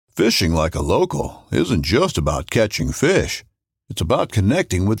Fishing like a local isn't just about catching fish. It's about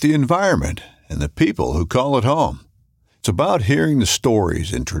connecting with the environment and the people who call it home. It's about hearing the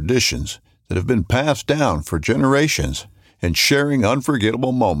stories and traditions that have been passed down for generations and sharing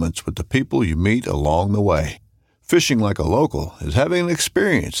unforgettable moments with the people you meet along the way. Fishing like a local is having an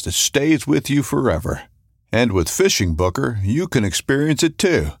experience that stays with you forever. And with Fishing Booker, you can experience it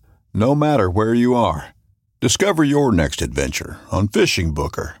too, no matter where you are. Discover your next adventure on Fishing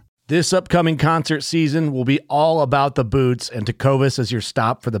Booker. This upcoming concert season will be all about the boots, and Tecovas is your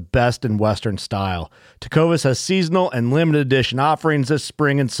stop for the best in Western style. Tecovas has seasonal and limited edition offerings this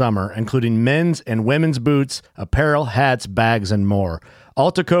spring and summer, including men's and women's boots, apparel, hats, bags, and more.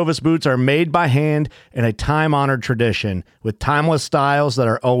 All Tecovas boots are made by hand in a time-honored tradition with timeless styles that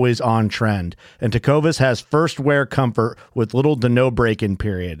are always on trend. And Tecovas has first wear comfort with little to no break-in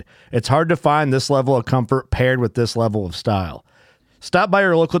period. It's hard to find this level of comfort paired with this level of style. Stop by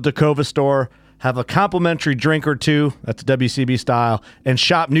your local Tecovas store, have a complimentary drink or two, that's WCB style, and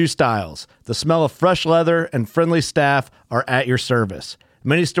shop new styles. The smell of fresh leather and friendly staff are at your service.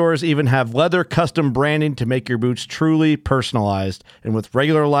 Many stores even have leather custom branding to make your boots truly personalized. And with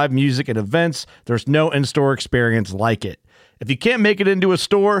regular live music and events, there's no in-store experience like it. If you can't make it into a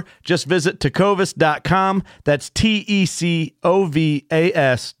store, just visit tecovas.com. That's TECOVAS.com.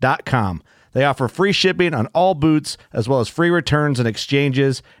 They offer free shipping on all boots, as well as free returns and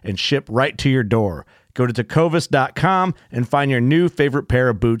exchanges, and ship right to your door. Go to tecovas.com and find your new favorite pair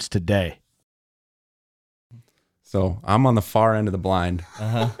of boots today. So I'm on the far end of the blind.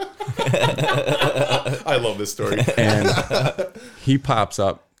 I love this story. And he pops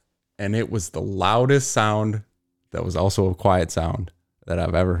up, and it was the loudest sound that was also a quiet sound that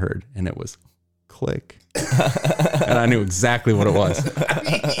I've ever heard. And it was click. And I knew exactly what it was.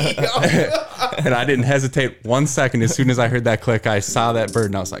 And I didn't hesitate 1 second. As soon as I heard that click, I saw that bird,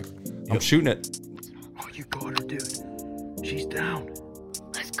 and I was like, I'm shooting it. Oh, you got her, dude. She's down.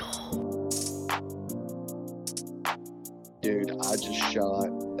 Let's go. Dude, I just shot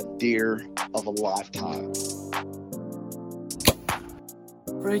a deer of a lifetime.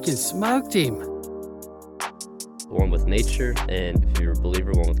 Freaking smoked him. One with nature, and if you're a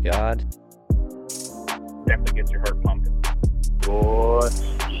believer, one with God. Definitely gets your heart pumping. Boy,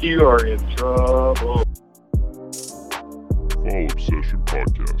 you are in trouble. Fall Obsession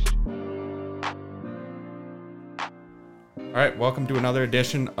Podcast. All right, welcome to another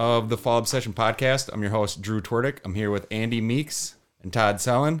edition of the Fall Obsession Podcast. I'm your host, Drew Twerdick. I'm here with Andy Meeks and Todd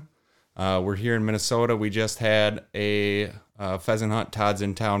Sellen. We're here in Minnesota. We just had a pheasant hunt. Todd's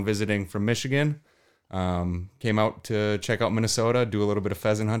in town visiting from Michigan. Came out to check out Minnesota, do a little bit of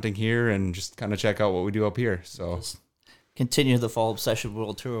pheasant hunting here, and just kind of check out what we do up here. So continue the Fall Obsession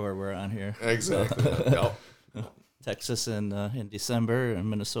World Tour we're on here. Exactly. Yep. Texas in December, and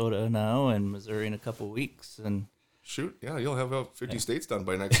Minnesota now, and Missouri in a couple of weeks. And shoot, yeah, you'll have about 50 states done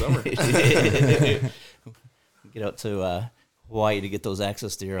by next summer. Get out to Hawaii to get those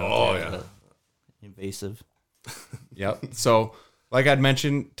access deer out there. Yeah. Invasive. Yep. So, like I'd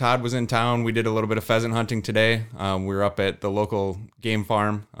mentioned, Todd was in town. We did a little bit of pheasant hunting today. We were up at the local game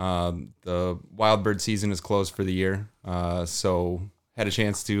farm. The wild bird season is closed for the year, so had a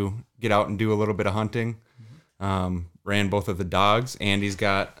chance to get out and do a little bit of hunting. Ran both of the dogs. Andy's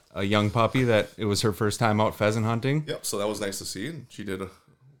got a young puppy that it was her first time out pheasant hunting. Yep, so that was nice to see, and she did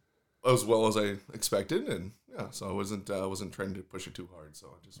as well as I expected, and yeah, so I wasn't trying to push it too hard, so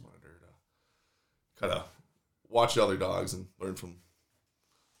I just wanted her to kind of watch the other dogs and learn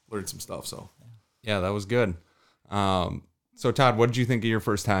some stuff. So yeah, that was good. So Todd, what did you think of your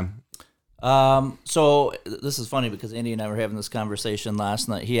first time? So this is funny because Andy and I were having this conversation last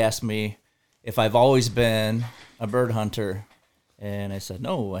night. He asked me if I've always been a bird hunter, and I said,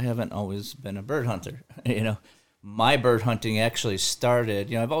 no, I haven't always been a bird hunter. My bird hunting actually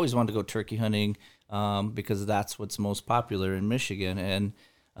started, I've always wanted to go turkey hunting because that's what's most popular in Michigan. And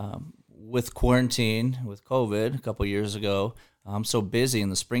with quarantine, with COVID a couple years ago, I'm so busy in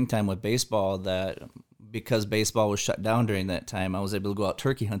the springtime with baseball that because baseball was shut down during that time, I was able to go out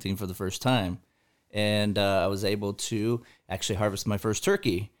turkey hunting for the first time. And I was able to actually harvest my first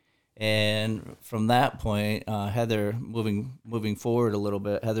turkey. And from that point, Heather, moving forward a little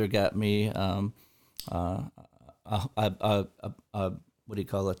bit, Heather got me a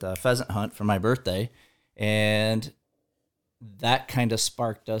pheasant hunt for my birthday, and that kind of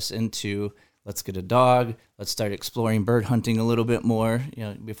sparked us into let's get a dog, let's start exploring bird hunting a little bit more.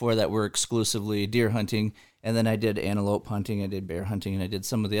 Before that, we're exclusively deer hunting, and then I did antelope hunting, I did bear hunting, and I did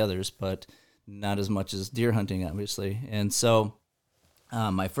some of the others, but not as much as deer hunting, obviously. And so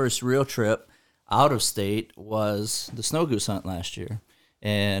my first real trip out of state was the snow goose hunt last year.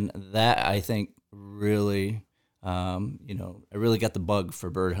 And that, I think, really, I really got the bug for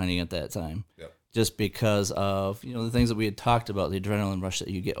bird hunting at that time. Yep. Just because of, the things that we had talked about, the adrenaline rush that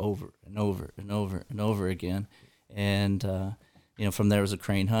you get over and over and over and over again. And, from there was a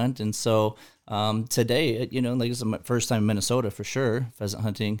crane hunt. And so today, like this is my first time in Minnesota for sure, pheasant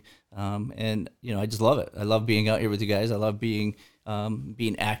hunting. And, I just love it. I love being out here with you guys. I love being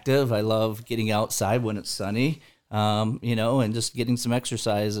active. I love getting outside when it's sunny, and just getting some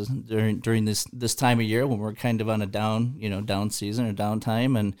exercise during this time of year when we're kind of on a down season or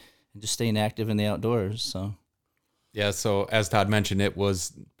downtime and just staying active in the outdoors. So. Yeah, so as Todd mentioned, it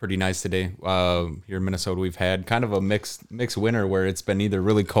was pretty nice today. Here in Minnesota, we've had kind of a mixed winter where it's been either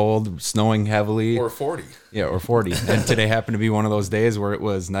really cold, snowing heavily. Or 40. Yeah, or 40. And today happened to be one of those days where it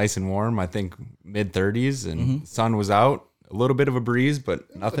was nice and warm, I think mid-30s, and sun was out. A little bit of a breeze,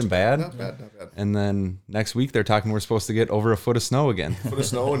 but nothing bad. Not bad. And then next week, they're talking we're supposed to get over a foot of snow again. Foot of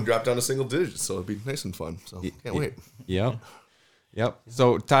snow and drop down to single digits, so it'd be nice and fun. So can't wait. Yep.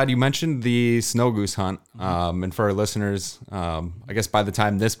 So, Todd, you mentioned the snow goose hunt. And for our listeners, I guess by the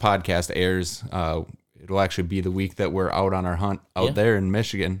time this podcast airs, it'll actually be the week that we're out on our hunt out there in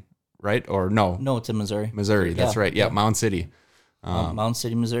Michigan, right? Or no? No, it's in Missouri. Missouri, that's right. Yeah, Mound City. Mound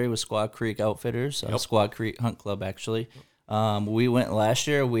City, Missouri with Squaw Creek Outfitters, Squaw Creek Hunt Club, actually. We went last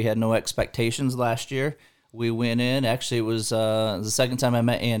year. We had no expectations last year. We went in. Actually, it was the second time I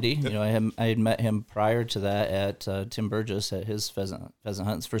met Andy. Yep. I had met him prior to that at Tim Burgess at his pheasant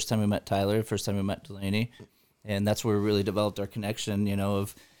hunt. First time we met Tyler. First time we met Delaney, and that's where we really developed our connection.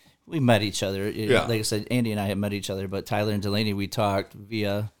 We met each other. Like I said, Andy and I had met each other, but Tyler and Delaney, we talked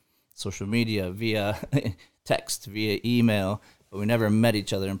via social media, via text, via email, but we never met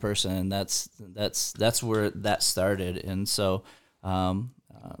each other in person. And that's where that started. And so.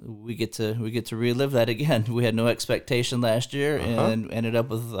 We get to relive that again. We had no expectation last year and ended up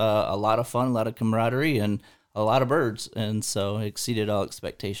with a lot of fun, a lot of camaraderie, and a lot of birds, and so it exceeded all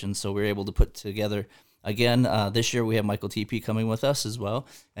expectations. So we were able to put together again. This year we have Michael TP coming with us as well,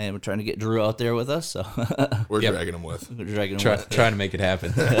 and we're trying to get Drew out there with us. So we're dragging him with. We're dragging him with. Trying to make it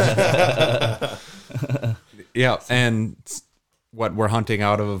happen. Yeah, and. What, we're hunting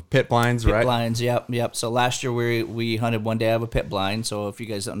out of pit blinds, right? Pit blinds, yep. So last year we hunted one day out of a pit blind. So if you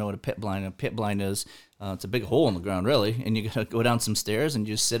guys don't know what a pit blind is, it's a big hole in the ground, really. And you got to go down some stairs and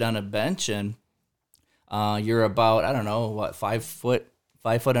you sit on a bench, and you're about, 5 foot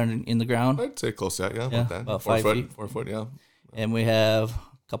in the ground? I'd say close to that, about that. About 4 feet. 4 foot, yeah. And we have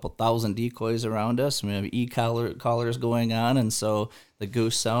couple thousand decoys around us. We have collars going on, and so the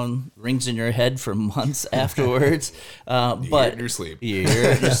goose sound rings in your head for months afterwards. But you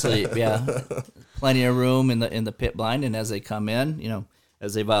hear it in your sleep. Yeah, plenty of room in the pit blind, and as they come in,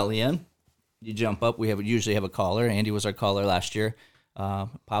 as they volley in, you jump up. We usually have a caller. Andy was our caller last year.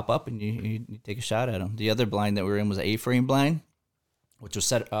 Pop up and you take a shot at them. The other blind that we were in was an A-frame blind, which was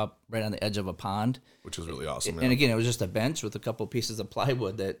set up right on the edge of a pond. Which was really awesome. And again, it was just a bench with a couple pieces of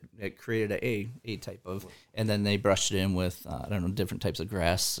plywood that created a type of, and then they brushed it in with, different types of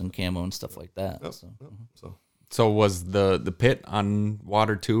grass and camo and stuff like that. Yep. So was the pit on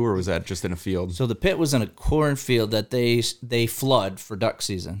water too, or was that just in a field? So the pit was in a cornfield that they flood for duck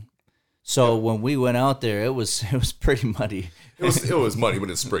season. So when we went out there, it was pretty muddy. It was muddy, but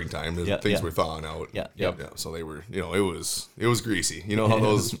it's springtime. Things were thawing out. Yeah. So they were, it was greasy. You know how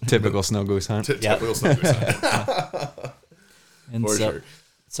those typical snow goose hunt. Typical snow goose hunt. And for sure.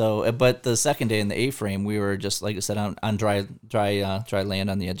 So, but the second day in the A-frame, we were just, like I said, on dry land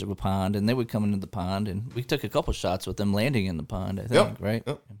on the edge of a pond, and they would come into the pond, and we took a couple shots with them landing in the pond, I think, right?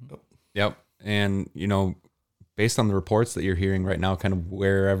 Yep. And, based on the reports that you're hearing right now, kind of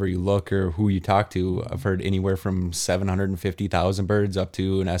wherever you look or who you talk to, I've heard anywhere from 750,000 birds up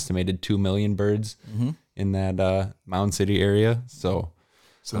to an estimated 2 million birds in that Mound City area. So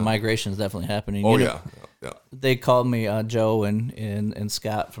the migration is definitely happening. Oh, yeah. They called me, Joe and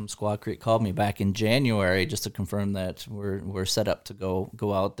Scott from Squaw Creek called me back in January just to confirm that we're set up to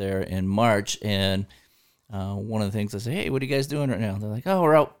go out there in March. And one of the things I say, hey, what are you guys doing right now? They're like, oh,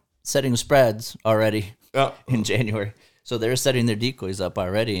 we're out setting spreads already in January. So they're setting their decoys up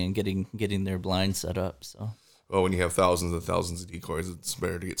already and getting their blinds set up. So. Well, when you have thousands and thousands of decoys, it's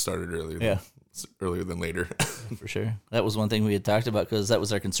better to get started earlier than later. For sure. That was one thing we had talked about because that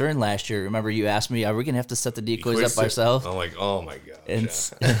was our concern last year. Remember, you asked me, are we going to have to set the decoys up ourselves? I'm like, oh my God.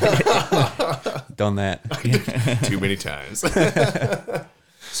 Done that. Too many times.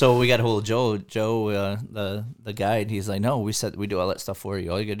 So we got a hold of Joe, the guide. He's like, no, we do all that stuff for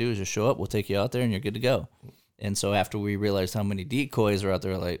you. All you got to do is just show up. We'll take you out there and you're good to go. And so after we realized how many decoys are out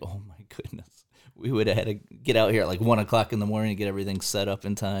there, like, oh my goodness. we would have had to get out here at like 1 o'clock in the morning to get everything set up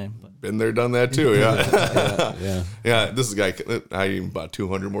in time. But. Been there, done that too. Yeah. Yeah. Yeah. This is a guy, I even bought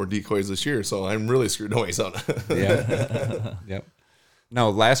 200 more decoys this year, so I'm really screwed away. So Yeah. Yep. Now,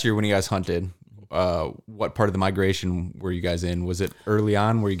 last year when you guys hunted, what part of the migration were you guys in? Was it early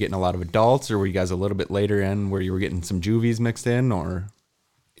on? Were you getting a lot of adults, or were you guys a little bit later in where you were getting some juvies mixed in, or?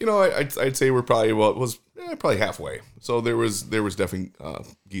 You know, I'd say we're probably, well, it was probably halfway. So there was definitely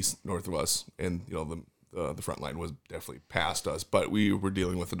geese north of us, and you know the front line was definitely past us, but we were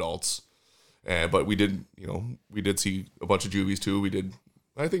dealing with adults. But we did see a bunch of juvies too.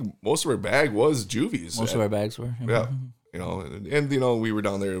 I think most of our bag was juvies. Most of our bags were. Yeah. You know, and you know, we were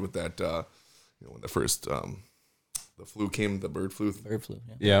down there with that, you know, when the first the flu came, the bird flu. Bird flu.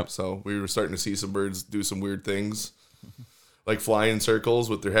 Yeah. Yeah. So we were starting to see some birds do some weird things. Like fly in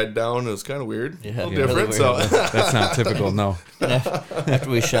circles with their head down. It was kind of weird. Yeah, a little different. Really So That's not typical, no. After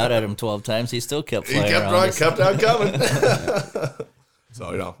we shot at him 12 times, he still kept he flying kept around us. kept on coming.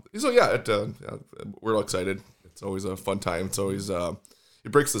 So, you know, yeah, we're all excited. It's always a fun time. It's always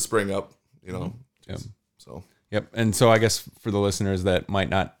it breaks the spring up, you know. Yep. So Yep. And so I guess for the listeners that might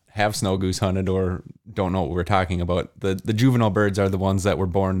not have snow goose hunted or don't know what we're talking about, the juvenile birds are the ones that were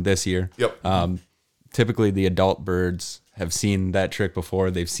born this year. Yep. Typically the adult birds have seen that trick before.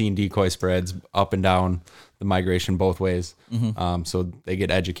 They've seen decoy spreads up and down the migration both ways. So they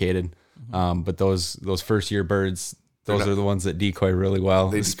get educated. But those first year birds, those are the ones that decoy really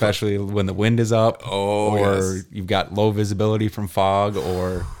well, especially when the wind is up or you've got low visibility from fog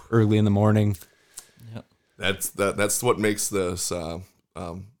or early in the morning. That's what makes this snow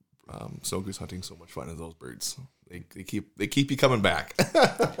goose hunting so much fun, is those birds. They keep you coming back.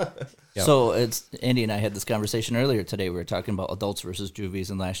 Yep. So it's Andy and I had this conversation earlier today. We were talking about adults versus juvies,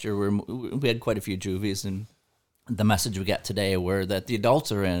 and last year we had quite a few juvies, and the message we got today were that the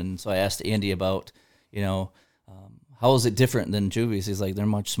adults are in. So I asked Andy about, you know, how is it different than juvies? He's like, they're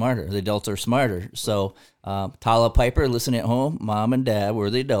much smarter. The adults are smarter. So Tala Piper, listen at home, mom and dad,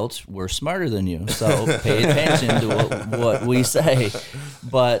 we're the adults. We're smarter than you. So pay attention to what we say.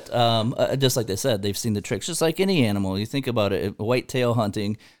 But just like they said, they've seen the tricks, just like any animal. You think about it, whitetail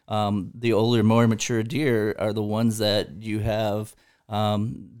hunting, the older, more mature deer are the ones that you have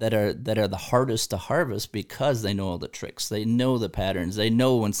that are the hardest to harvest because they know all the tricks. They know the patterns. They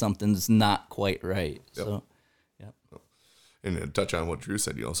know when something's not quite right. Yep. So. And to touch on what Drew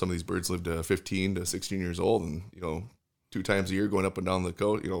said, you know, some of these birds live to 15 to 16 years old, and you know, 2 times a year going up and down the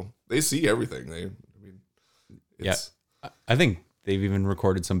coast. You know, they see everything. I think they've even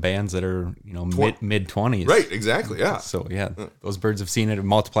recorded some bands that are, you know, mid 20s. Right, exactly, yeah. So yeah, those birds have seen it,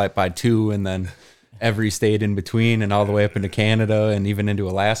 multiply it by 2, and then every state in between, and all the way up into Canada and even into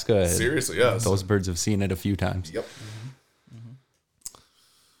Alaska. Seriously, yes. Those birds have seen it a few times. Yep.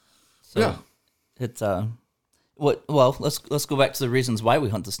 So yeah, it's Well, let's go back to the reasons why we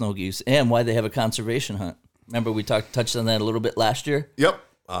hunt the snow geese and why they have a conservation hunt. Remember we touched on that a little bit last year? Yep.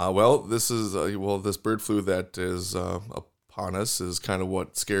 Well, this is this bird flu that is upon us is kind of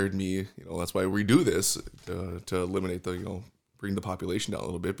what scared me. You know, that's why we do this to eliminate bring the population down a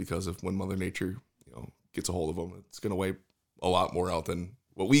little bit, because if when Mother Nature gets a hold of them, it's going to wipe a lot more out than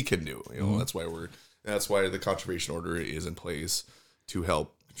what we can do. You know, that's why the conservation order is in place to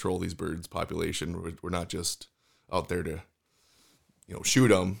help control these birds' population. We're not just out there to shoot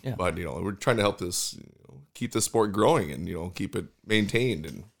them, but we're trying to help this keep the sport growing and keep it maintained.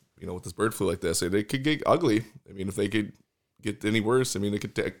 And with this bird flu like this, it could get ugly. I mean, if they could get any worse, I mean, it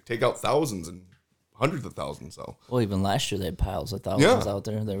could take out thousands and hundreds of thousands. So even last year they had piles of thousands out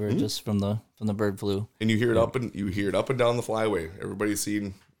there. They were just from the bird flu. And you hear it up and down the flyway. Everybody's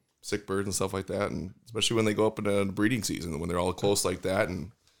seen sick birds and stuff like that, and especially when they go up in a breeding season, when they're all close like that,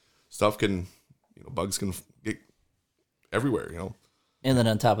 and stuff can bugs can get everywhere. And then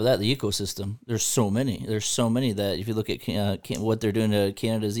on top of that, the ecosystem. There's so many that if you look at what they're doing to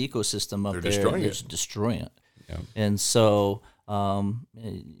Canada's ecosystem up there, they're destroying it. Yeah. And so,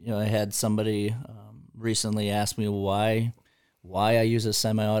 I had somebody recently ask me why I use a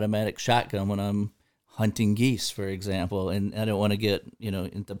semi-automatic shotgun when I'm hunting geese, for example. And I don't want to get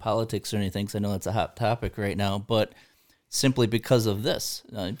into politics or anything, because I know that's a hot topic right now, but simply because of this.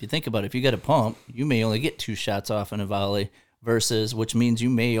 If you think about it, if you get a pump, you may only get 2 shots off in a volley, which means you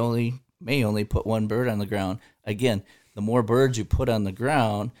may only put 1 bird on the ground. Again, the more birds you put on the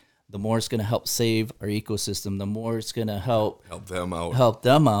ground, the more it's going to help save our ecosystem. The more it's going to help them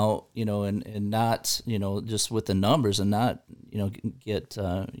out. And not just with the numbers, and not get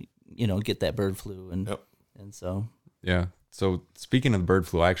that bird flu and so yeah. So speaking of the bird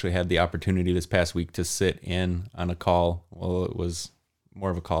flu, I actually had the opportunity this past week to sit in on a call. Well, it was more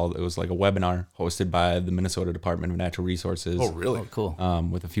of a call. It was like a webinar hosted by the Minnesota Department of Natural Resources. Oh, really? Oh, cool.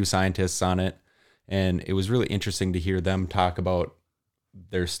 With a few scientists on it. And it was really interesting to hear them talk about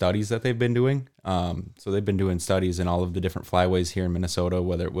their studies that they've been doing. So they've been doing studies in all of the different flyways here in Minnesota,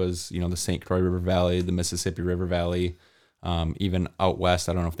 whether it was, the St. Croix River Valley, the Mississippi River Valley, even out west.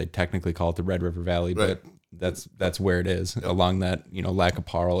 I don't know if they technically call it the Red River Valley, Right. but that's where it is, along that, Lac of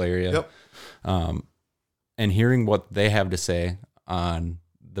Parle area. Yep. And hearing what they have to say on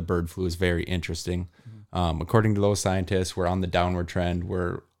the bird flu is very interesting. According to those scientists, we're on the downward trend.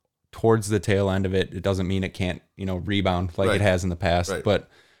 We're towards the tail end of it. It doesn't mean it can't, rebound like Right. it has in the past, Right. but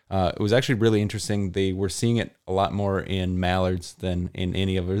it was actually really interesting. They were seeing it a lot more in mallards than in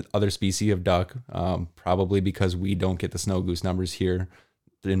any other species of duck, probably because we don't get the snow goose numbers here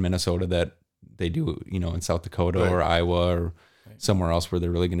in Minnesota that they do, in South Dakota Right. or Iowa or somewhere else where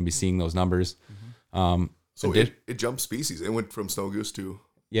they're really going to be seeing those numbers. So it jumped species. It went from snow goose to...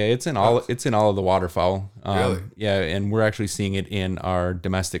 Yeah, it's in all of the waterfowl. Really? Yeah, and we're actually seeing it in our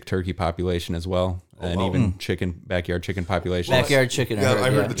domestic turkey population as well, and wow. even backyard chicken population. Backyard chicken. Yeah, I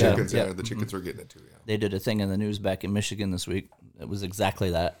heard the yeah, chickens. yeah. Yeah, the chickens were getting it too. Yeah. They did a thing in the news back in Michigan this week. It was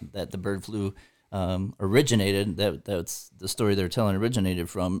exactly that the bird flu originated. That's the story they're telling. Originated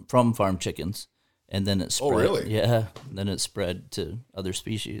from farm chickens, and then it spread. Oh, really? Yeah. Then it spread to other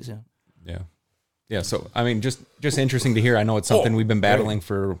species. Yeah. Yeah. So I mean, just interesting to hear. I know it's something we've been battling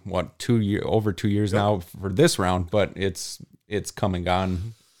for over 2 years now for this round, but it's come and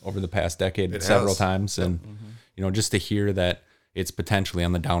gone over the past decade several times, and just to hear that it's potentially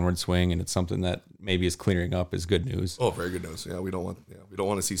on the downward swing and it's something that maybe is clearing up is good news. Oh, very good news. Yeah, we don't want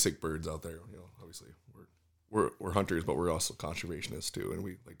to see sick birds out there. Obviously we're hunters, but we're also conservationists too, and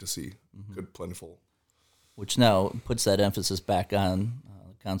we like to see good, plentiful. Which now puts that emphasis back on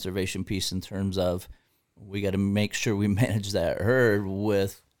conservation piece in terms of we got to make sure we manage that herd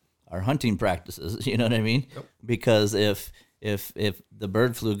with our hunting practices. You know what I mean? Yep. Because if the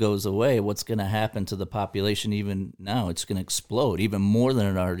bird flu goes away, what's going to happen to the population? Even now, it's going to explode even more than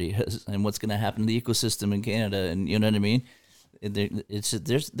it already is. And what's going to happen to the ecosystem in Canada? And you know what I mean?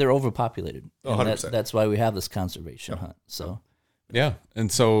 They're overpopulated. Oh, 100%. That's why we have this conservation hunt. So. Yeah.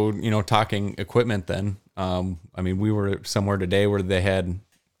 And so, talking equipment then, I mean, we were somewhere today where they had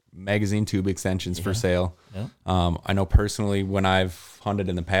magazine tube extensions for sale. Yeah. I know personally when I've hunted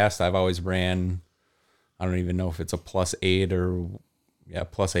in the past, I've always ran, I don't even know if it's a +8 or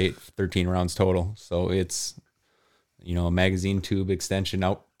 +8, 13 rounds total. So it's, a magazine tube extension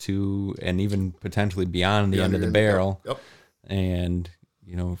out to, and even potentially beyond the end of the barrel. Yep. And,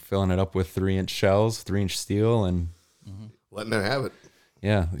 filling it up with 3-inch shells, 3-inch steel, and Letting them have it.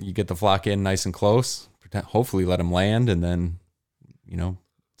 yeah, you get the flock in nice and close, hopefully let them land, and then,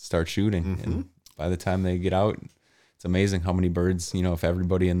 start shooting. And by the time they get out, it's amazing how many birds, if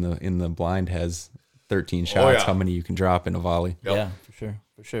everybody in the blind has 13 shots, how many you can drop in a volley. Yep. Yeah,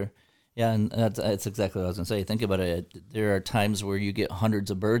 for sure. Yeah, and that's exactly what I was going to say. Think about it. There are times where you get hundreds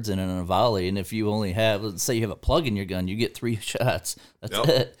of birds in a volley, and if you only have, let's say you have a plug in your gun, you get 3 shots. That's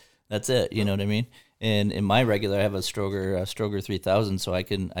it. That's it. You know what I mean? And in my regular, I have a Stroger 3000, so I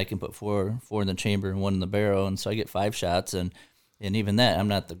can put four in the chamber and 1 in the barrel, and so I get 5 shots. And even that, I'm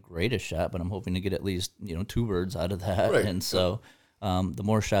not the greatest shot, but I'm hoping to get at least 2 birds out of that. Right. And so the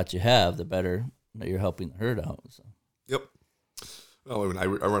more shots you have, the better that you're helping the herd out. So. Yep. Well, I mean, I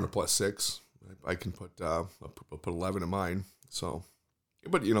run a +6. I can put 11 in mine. So,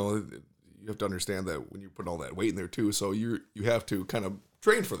 but you have to understand that when you put all that weight in there too, so you have to kind of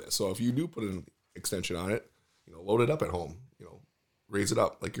train for this. So if you do put an extension on it, load it up at home. Raise it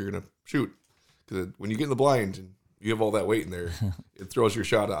up like you're gonna shoot. Because when you get in the blind and you have all that weight in there, it throws your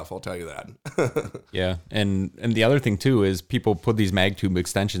shot off. I'll tell you that. Yeah, and the other thing too is people put these mag tube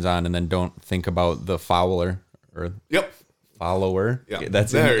extensions on and then don't think about the follower or follower. Yeah,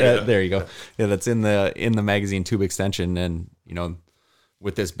 that's there you go. Yeah, that's in the magazine tube extension, and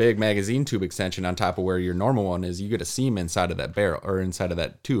with this big magazine tube extension on top of where your normal one is, you get a seam inside of that barrel or inside of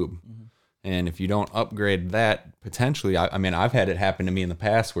that tube. And if you don't upgrade that, potentially, I mean, I've had it happen to me in the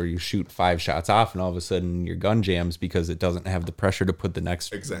past where you shoot 5 shots off and all of a sudden your gun jams because it doesn't have the pressure to put the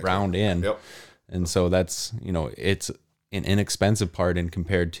next round in. Yep. And so that's, it's an inexpensive part in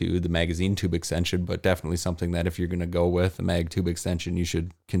compared to the magazine tube extension, but definitely something that if you're going to go with a mag tube extension, you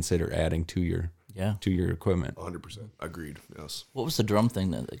should consider adding to your equipment. 100%. Agreed. Yes. What was the drum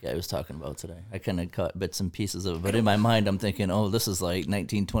thing that the guy was talking about today? I kind of caught bits and pieces of it, but in my mind, I'm thinking, oh, this is like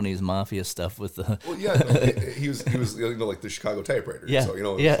 1920s mafia stuff with the. Well, yeah, no, he was like the Chicago typewriter. Yeah. So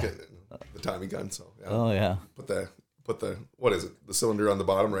the Tommy gun. So yeah. Oh yeah. Put the what is it? The cylinder on the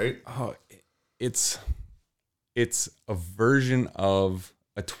bottom, right? Oh, it's it's a version of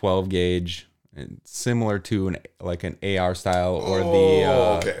a 12 gauge, similar to an AR style or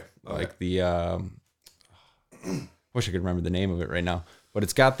like the wish I could remember the name of it right now, but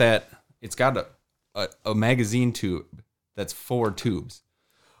it's got a magazine tube that's 4 tubes,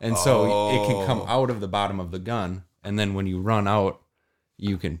 and so it can come out of the bottom of the gun, and then when you run out,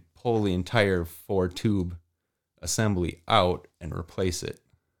 you can pull the entire 4 tube assembly out and replace it.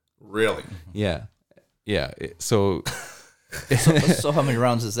 Really? Yeah. So how many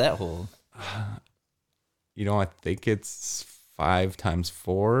rounds does that hold? I think it's 5 times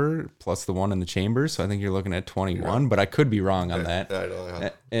 4 plus the one in the chamber. So I think you're looking at 21, but I could be wrong on that. I don't know.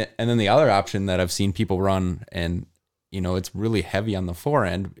 And then the other option that I've seen people run, and it's really heavy on the fore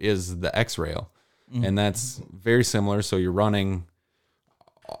end, is the X-Rail. Mm-hmm. And that's very similar. So you're running,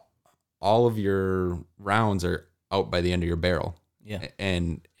 all of your rounds are out by the end of your barrel. Yeah.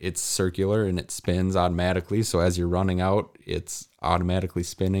 And it's circular and it spins automatically. So as you're running out, it's automatically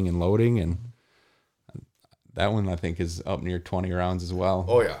spinning and loading. And that one I think is up near 20 rounds as well.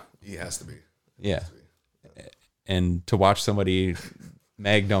 Oh yeah. He has to be. Yeah. And to watch somebody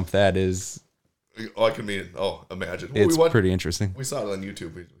mag dump that is, imagine. It's pretty interesting. We saw it on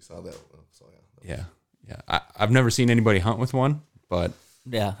YouTube. We saw that. So yeah. I've never seen anybody hunt with one, but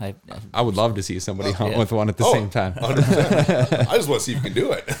yeah, I would love to see somebody hunt with one at the same time. 100%. I just want to see if you can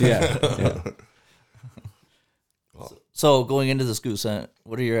do it. Yeah. So going into this goose hunt,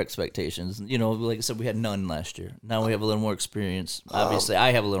 what are your expectations? Like I said, we had none last year. Now we have a little more experience. Obviously,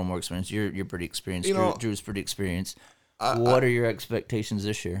 I have a little more experience. You're pretty experienced. Drew's pretty experienced. What are your expectations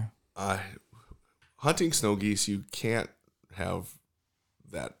this year? Hunting snow geese, you can't have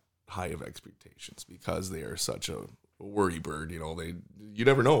that high of expectations because they are such a worry bird. You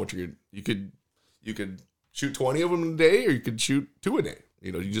never know what you could shoot 20 of them in a day, or you could shoot 2 a day.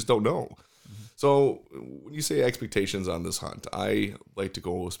 You just don't know. Mm-hmm. So when you say expectations on this hunt, I like to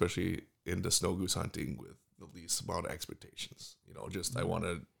go, especially into snow goose hunting, with the least amount of expectations. I want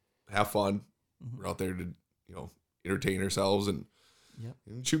to have fun. Mm-hmm. We're out there to entertain ourselves and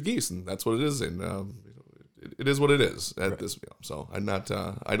shoot geese, and that's what it is. And it is what it is at this. So I'm not.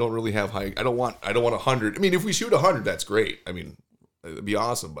 I don't really have high. I don't want 100. I mean, if we shoot 100, that's great. I mean, it'd be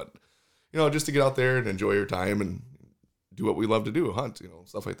awesome. But just to get out there and enjoy your time and do what we love to do, hunt,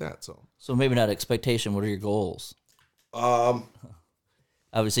 stuff like that. So maybe not expectation. What are your goals?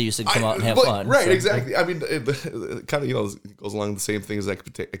 Obviously, you said come out and have fun. Right, so. Exactly. I mean, it kind of it goes along the same thing as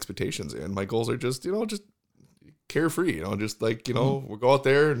expectations. And my goals are just just carefree. Just like we'll go out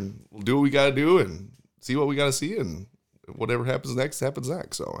there and we'll do what we got to do and see what we got to see, and whatever happens next.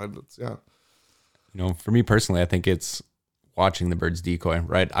 So for me personally, I think it's watching the birds decoy.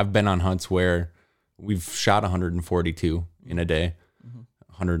 Right, I've been on hunts where we've shot 142 in a day,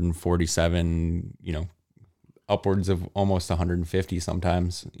 147. Upwards of almost 150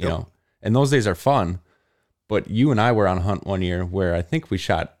 sometimes. You know, and those days are fun. But you and I were on a hunt one year where I think we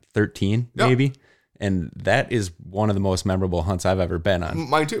shot 13 maybe. And that is one of the most memorable hunts I've ever been on.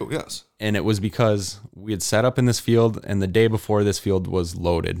 Mine too, yes. And it was because we had set up in this field, and the day before this field was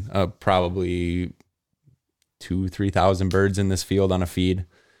loaded. Probably 2,000-3,000 birds in this field on a feed.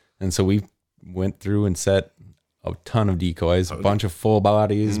 And so we went through and set a ton of decoys, a bunch of full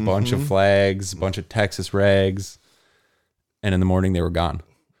bodies, bunch of flags, a bunch of Texas rags. And in the morning, they were gone.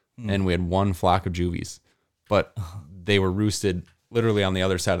 And we had one flock of juvies. But they were roosted literally on the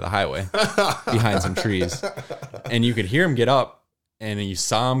other side of the highway behind some trees. And you could hear them get up, and you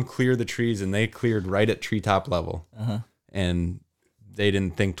saw them clear the trees, and they cleared right at treetop level. And they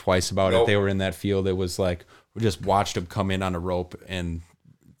didn't think twice about it. They were in that field. It was like, we just watched them come in on a rope. And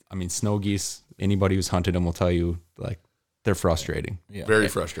I mean, snow geese, anybody who's hunted them will tell you, like, they're frustrating. Yeah. Very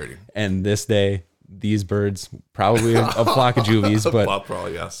frustrating. And this day, these birds, probably a flock of juvies, but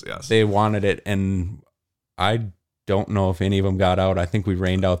probably, yes. They wanted it. And I don't know if any of them got out. I think we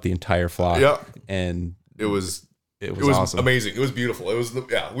rained out the entire flock. Yeah. And it was awesome. Amazing. It was beautiful. It was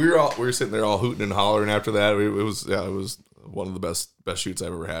we were sitting there all hooting and hollering after that. It was one of the best shoots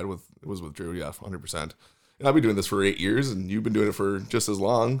I've ever had with Drew. Yeah, 100%. And I've been doing this for 8 years, and you've been doing it for just as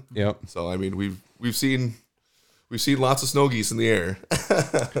long. Yep. So I mean, we've seen lots of snow geese in the air.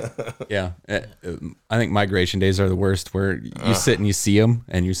 Yeah. I think migration days are the worst, where you sit and you see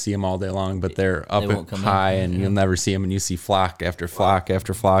them all day long, but they're up high and you'll never see them, and you see flock after flock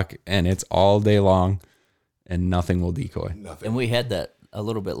after flock, and it's all day long and nothing will decoy. Nothing. And we had that a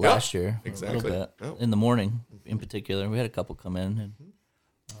little bit last year. Exactly. A little bit. In the morning in particular. We had a couple come in, and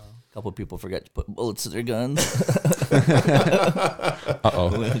a couple of people forgot to put bullets in their guns.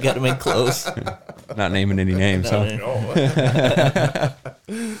 Uh-oh. We got them in close. Not naming any names, huh? No.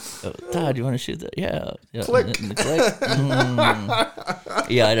 Todd, you want to shoot that? Yeah. Click. And click.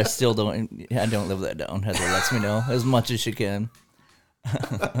 Yeah, I just still don't. I don't live that down. Heather lets me know as much as she can.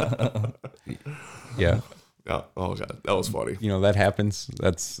 Yeah. Yeah. Oh god, that was funny. You know, that happens.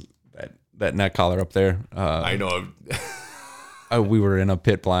 That's that net collar up there. I know. We were in a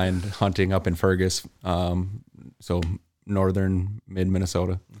pit blind hunting up in Fergus, so northern mid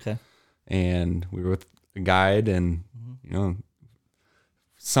Minnesota. Okay. And we were with a guide, and you know,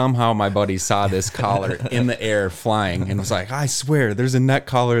 somehow my buddy saw this collar in the air flying and was like, I swear there's a net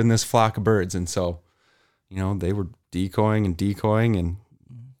collar in this flock of birds. And so, you know, they were decoying and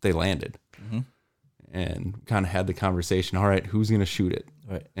they landed. And kind of had the conversation, all right, who's going to shoot it?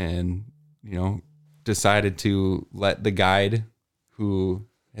 Right. And, you know, decided to let the guide who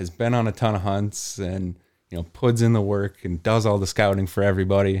has been on a ton of hunts and, you know, puts in the work and does all the scouting for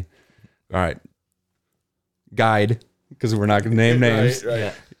everybody. All right, guide, because we're not going to name names. Right.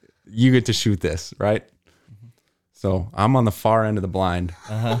 Yeah. You get to shoot this, right? So I'm on the far end of the blind.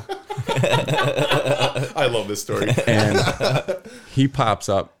 I love this story. And he pops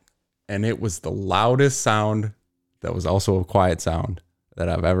up, and it was the loudest sound that was also a quiet sound that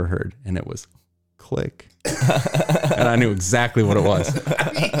I've ever heard. And it was click. And I knew exactly what it was.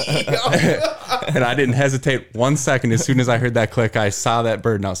 And I didn't hesitate 1 second. As soon as I heard that click, I saw that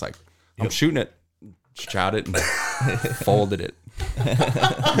bird, and I was like, I'm shooting it. Shot it and folded it.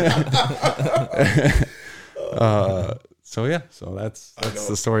 So that's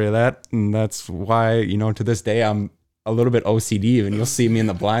the story of that. And that's why, you know, to this day, I'm a little bit OCD, and you'll see me in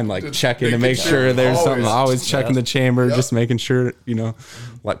the blind, like checking to make sure there's something, always checking the chamber, just making sure, you know,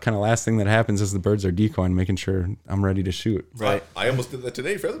 what kind of last thing that happens is the birds are decoying, making sure I'm ready to shoot. Right. I almost did that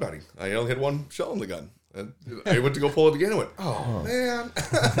today feather bounty. I only had one shell in the gun. And I went to go pull it again and went, oh. Man.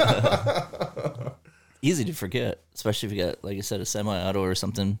 Easy to forget, especially if you got, like I said, a semi-auto or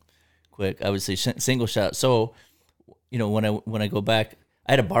something quick. I would say single shot. So, you know, when I go back,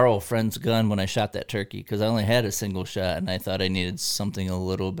 I had to borrow a friend's gun when I shot that turkey because I only had a single shot, and I thought I needed something a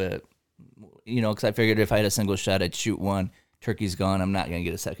little bit, you know, because I figured if I had a single shot, I'd shoot one. Turkey's gone. I'm not going to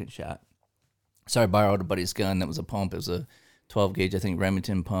get a second shot. So I borrowed a buddy's gun that was a pump. It was a 12 gauge, I think,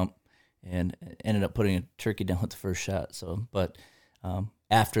 Remington pump, and ended up putting a turkey down with the first shot. So, but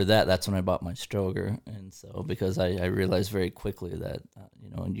after that, that's when I bought my Stroger. And so, because I realized very quickly that, you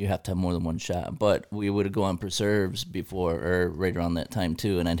know, you have to have more than one shot. But we would go on preserves before, or right around that time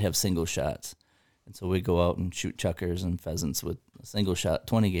too, and I'd have single shots. And so we'd go out and shoot chuckers and pheasants with a single shot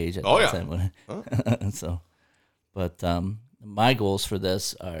 20 gauge at that time. So, but my goals for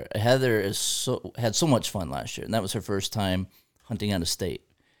this are, Heather had so much fun last year, and that was her first time hunting out of state.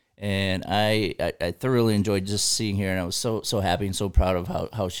 And I thoroughly enjoyed just seeing her, and I was so happy and so proud of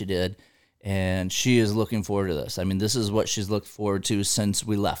how she did. And she is looking forward to this. I mean, this is what she's looked forward to since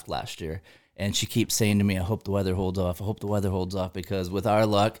we left last year. And she keeps saying to me, I hope the weather holds off. I hope the weather holds off, because with our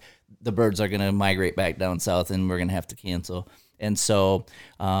luck, the birds are going to migrate back down south, and we're going to have to cancel. And so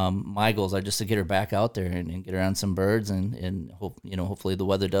my goals are just to get her back out there and get her on some birds, and hope, you know, hopefully the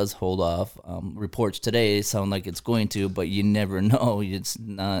weather does hold off. Reports today sound like it's going to, but you never know. It's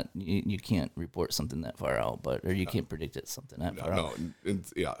not, you can't report something that far out, or you can't predict it something that far out.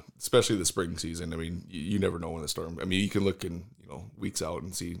 Yeah, especially the spring season. I mean, you never know when the storm. I mean, you can look in, you know, weeks out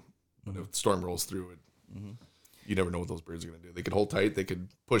and see when the storm rolls through it. You never know what those birds are going to do. They could hold tight. They could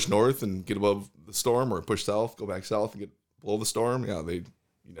push north and get above the storm, or push south, go back south and get below the storm. Yeah, you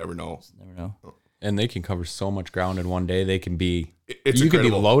never know. Never know. And they can cover so much ground in one day. They can be, It's you could be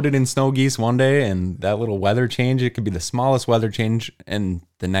incredible. loaded in snow geese one day, and that little weather change, it could be the smallest weather change, and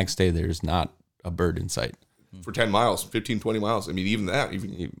the next day there's not a bird in sight. For 10 miles, 15, 20 miles. I mean, even that,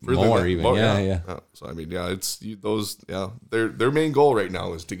 even further More than that. even, yeah. So, I mean, yeah, it's their main goal right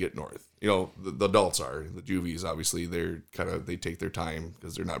now is to get north. You know, the adults are, the juvies, obviously, they take their time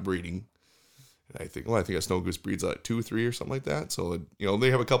because they're not breeding. And I think a snow goose breeds at 2, 3 or something like that. So, you know, they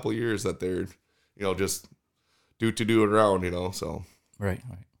have a couple of years that they're, you know, just do it around, you know, so. Right.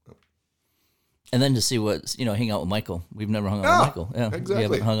 And then to see what, you know, hang out with Michael. We've never hung out with Michael. Yeah, exactly. We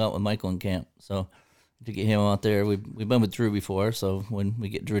haven't hung out with Michael in camp. So to get him out there, we've been with Drew before. So when we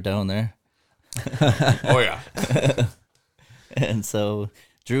get Drew down there. Oh, yeah. And so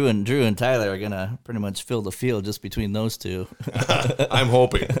Drew and Tyler are going to pretty much fill the field just between those two. I'm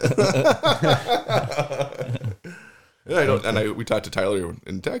hoping. Yeah, we talked to Tyler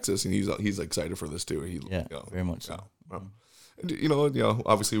in Texas, and he's excited for this too. Very much so. And, you know,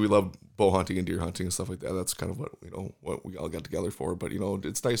 obviously we love bow hunting and deer hunting and stuff like that. That's kind of what we all got together for. But, you know,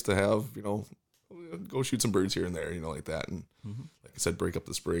 it's nice to have, you know, go shoot some birds here and there, you know, like that. And like I said, break up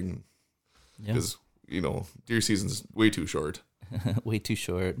the spring, because you know, deer season's way too short. way too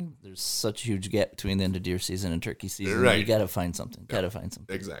short. There's such a huge gap between the end of deer season and turkey season. Right. You got to find something.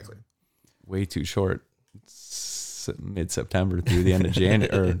 Exactly. Way too short. It's mid-September through the end of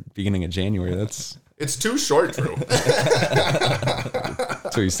January or beginning of January. It's too short, Drew.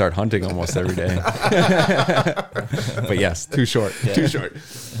 So you start hunting almost every day. But yes, too short. Yeah. Too short.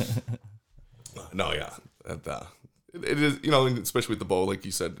 No, yeah. It is, especially with the bow, like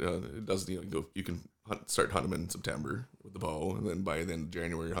you said, it does, you can start hunting them in September with the bow, and then by the end of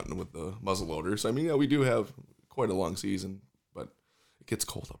January, you're hunting with the muzzle loader. So, I mean, we do have quite a long season, but it gets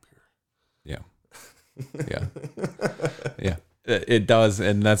cold up here. Yeah. Yeah. It does,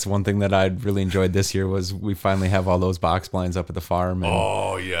 and that's one thing that I really enjoyed this year was we finally have all those box blinds up at the farm. And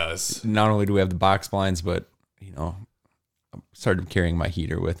oh, yes. not only do we have the box blinds, but, I started carrying my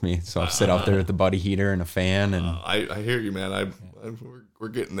heater with me. So I sit out there with the buddy heater and a fan. And I hear you, man. We're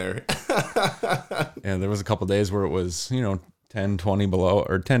getting there. and there was a couple days where it was, 10, 20 below,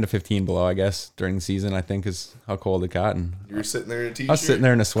 or 10 to 15 below, I guess, during the season, I think is how cold it got. And you were sitting there in a t-shirt? I was sitting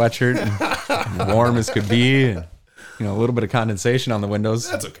there in a sweatshirt, and warm as could be, and, a little bit of condensation on the windows.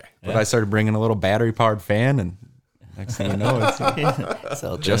 That's okay. But I started bringing a little battery-powered fan, and next thing you know, it's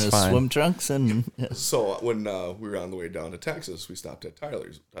So just fine. Swim trunks and So when we were on the way down to Texas, we stopped at Tyler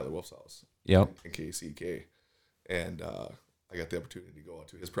Wolf's house. Yep. In KCK. And I got the opportunity to go out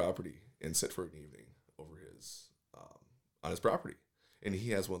to his property and sit for an evening over on his property. And he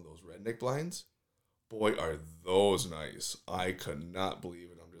has one of those redneck blinds. Boy, are those nice. I could not believe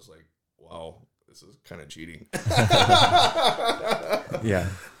it. I'm just like, wow, this is kind of cheating. Yeah.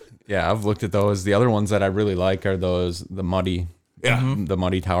 Yeah, I've looked at those. The other ones that I really like are the muddy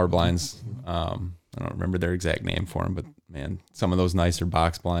tower blinds. I don't remember their exact name for them, but man, some of those nicer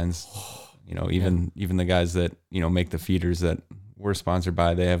box blinds, even the guys that, make the feeders that we're sponsored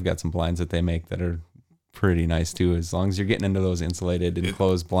by, they have got some blinds that they make that are pretty nice too. As long as you're getting into those insulated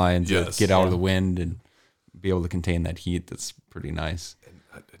enclosed blinds that get out of the wind and be able to contain that heat, that's pretty nice. And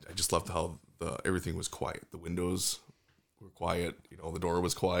I just loved how everything was quiet. The windows were quiet, the door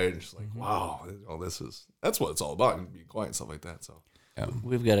was quiet, and just like, wow, that's what it's all about, being quiet and stuff like that. So yeah.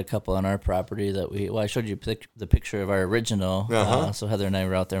 We've got a couple on our property that I showed you the picture of our original. So Heather and I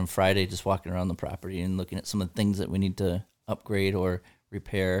were out there on Friday just walking around the property and looking at some of the things that we need to upgrade or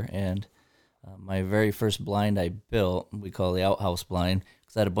repair. And my very first blind I built, we call the outhouse blind,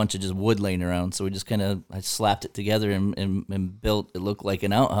 because I had a bunch of just wood laying around. So we just I slapped it together and built, it looked like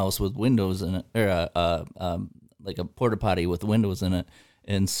an outhouse with windows in it, or like a porta potty with windows in it.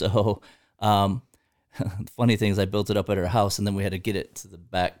 And so the funny thing is I built it up at our house, and then we had to get it to the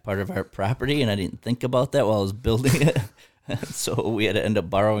back part of our property, and I didn't think about that while I was building it. So we had to end up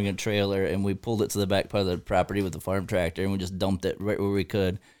borrowing a trailer, and we pulled it to the back part of the property with the farm tractor, and we just dumped it right where we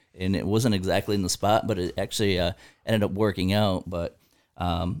could. And it wasn't exactly in the spot, but it actually ended up working out. But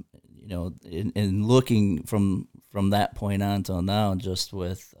in looking from that point on till now, just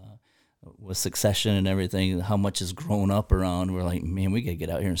with succession and everything, how much has grown up around, we're like, man, we gotta get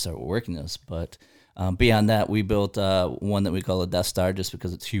out here and start working this. But beyond that, we built one that we call a Death Star, just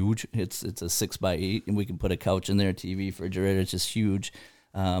because it's huge. It's a 6x8, and we can put a couch in there, TV, refrigerator. It's just huge.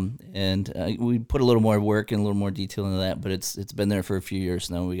 And we put a little more work and a little more detail into that, but it's been there for a few years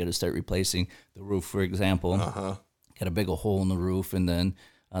now. We got to start replacing the roof, for example. Got a big old hole in the roof, and then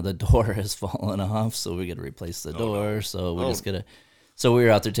the door has fallen off, so we got to replace the door. No. So we just gotta. So we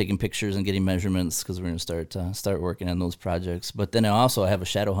were out there taking pictures and getting measurements because we're gonna start working on those projects. But then I have a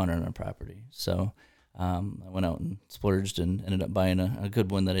shadow hunter on our property, so I went out and splurged and ended up buying a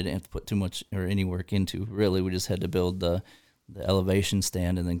good one that I didn't have to put too much or any work into. Really, we just had to build the elevation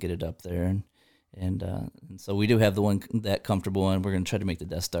stand and then get it up there, and so we do have the one that comfortable, and we're going to try to make the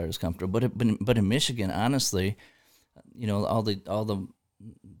Death Star as comfortable. But in Michigan, honestly, all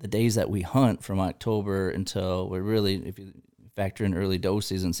the days that we hunt from October until we're really, if you factor in early doe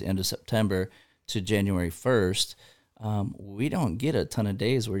season, it's the end of September to January 1st, we don't get a ton of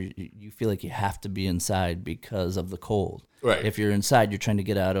days where you feel like you have to be inside because of the cold. Right. If you're inside, you're trying to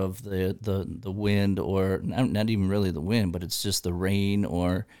get out of the wind, or not even really the wind, but it's just the rain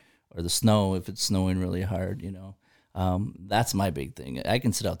or the snow if it's snowing really hard, That's my big thing. I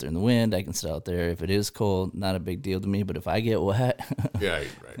can sit out there in the wind. I can sit out there if it is cold. Not a big deal to me. But if I get wet, right,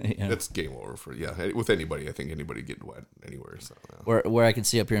 that's game over for with anybody. I think anybody getting wet anywhere. So where I can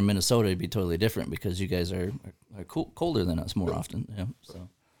see up here in Minnesota, it'd be totally different because you guys are colder than us more often. Yeah. So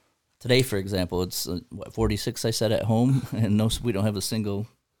today, for example, it's 46. I said at home, and we don't have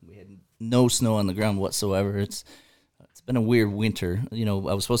we had no snow on the ground whatsoever. It's been a weird winter. I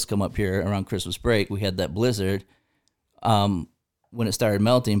was supposed to come up here around Christmas break. We had that blizzard. When it started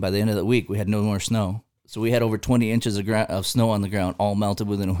melting, by the end of the week, we had no more snow. So we had over 20 inches of snow on the ground, all melted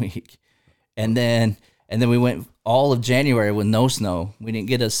within a week. And then we went all of January with no snow. We didn't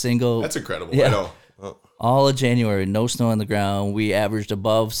get a single. That's incredible. Yeah. I know. All of January, no snow on the ground. We averaged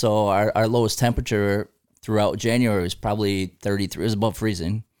above. So our lowest temperature throughout January was probably 33. It was above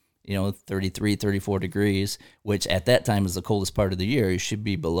freezing, 33, 34 degrees, which at that time is the coldest part of the year. It should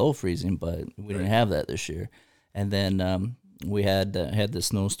be below freezing, but we didn't have that this year. And then we had the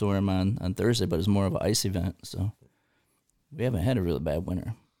snowstorm on Thursday, but it was more of an ice event. So we haven't had a really bad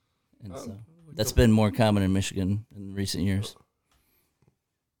winter. And so that's been more common in Michigan in recent years.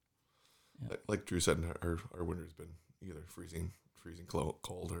 Like Drew said, our winter's been either freezing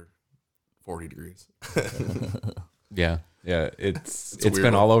cold or 40 degrees. Yeah. It's been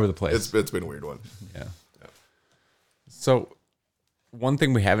one. All over the place. It's been a weird one. Yeah. So one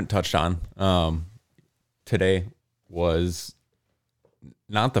thing we haven't touched on today was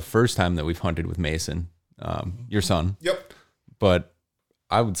not the first time that we've hunted with Mason, your son. Yep. But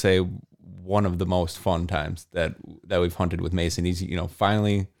I would say one of the most fun times that we've hunted with Mason. He's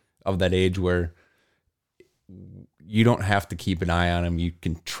finally of that age where you don't have to keep an eye on him. You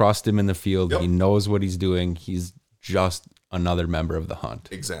can trust him in the field. Yep. He knows what he's doing. He's just another member of the hunt.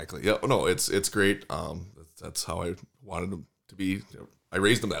 Exactly. Yeah. No, it's great. That's how I wanted him to be. I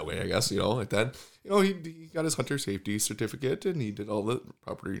raised him that way, I guess, like that. He got his hunter safety certificate and he did all the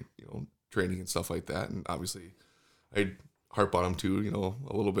proper, training and stuff like that. And obviously I harp on him too,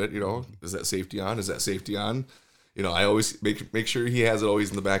 a little bit, is that safety on? Is that safety on? I always make sure he has it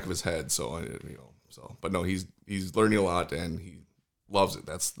always in the back of his head. So, but no, he's learning a lot and he loves it.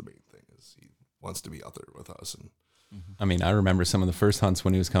 That's the main thing, is he wants to be out there with us. And I mean, I remember some of the first hunts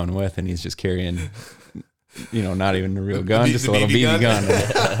when he was coming with and he's just carrying, not even a real gun, just a little BB gun.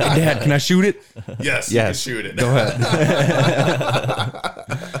 Hey, Dad, can I shoot it? Yes, you can shoot it. Go ahead.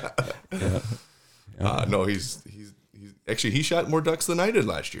 No, he's actually, he shot more ducks than I did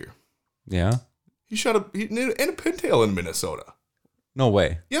last year. Yeah. He shot a pintail in Minnesota. No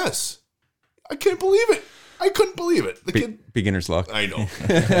way. Yes. I can't believe it. I couldn't believe it. The kid. Beginner's luck. I know.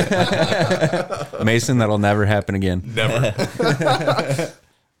 Mason, that'll never happen again. Never.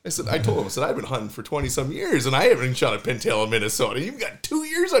 I told him, I've been hunting for 20 some years and I haven't shot a pintail in Minnesota. You've got 2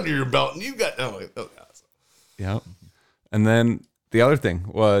 years under your belt and you've got, Yeah. And then the other thing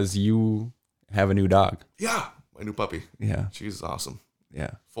was you have a new dog. Yeah. My new puppy. Yeah. She's awesome.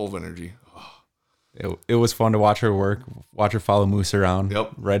 Yeah. Full of energy. It was fun to watch her work, watch her follow Moose around.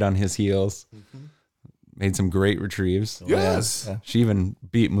 Yep. Right on his heels. Mm-hmm. Made some great retrieves. Yes. Yeah. She even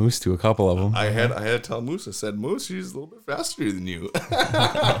beat Moose to a couple of them. I had to tell Moose, I said, Moose, she's a little bit faster than you.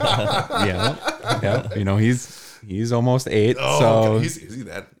 Yeah. He's almost 8. Oh, so is he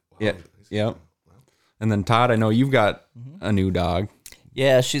that? Wow. Yeah. Yep. And then Todd, I know you've got a new dog.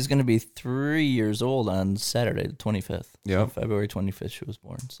 Yeah, she's going to be 3 years old on Saturday, the 25th. Yeah. February 25th she was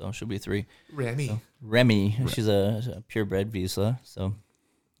born, so she'll be 3. Remy. So, Remy. She's a purebred Vizsla, so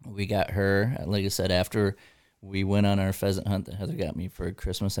we got her, like I said, after we went on our pheasant hunt that Heather got me for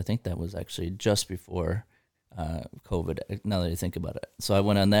Christmas. I think that was actually just before COVID, now that I think about it. So I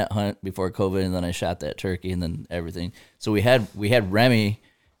went on that hunt before COVID, and then I shot that turkey, and then everything. So we had Remy.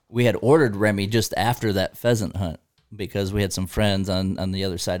 We had ordered Remy just after that pheasant hunt, because we had some friends on the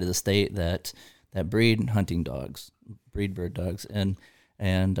other side of the state that breed hunting dogs, breed bird dogs, and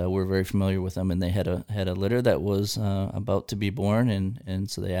we're very familiar with them. And they had a litter that was about to be born, and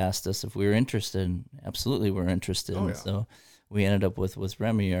so they asked us if we were interested. And absolutely, we're interested. Oh, yeah. So we ended up with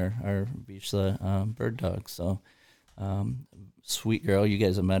Remy, our Vizsla bird dog. So sweet girl, you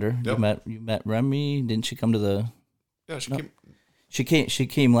guys have met her. Yep. You met Remy, didn't she come to the? Yeah, she came. She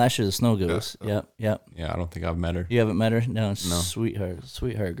came last year to the Snow Goose. Yeah. Yep. Yeah, I don't think I've met her. You haven't met her? No.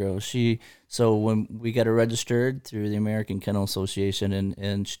 Sweetheart girl. So when we got her registered through the American Kennel Association,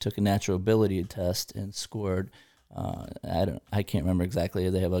 and she took a natural ability test and scored. I can't remember exactly.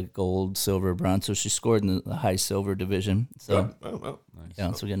 They have a gold, silver, bronze. So she scored in the high silver division. So Nice.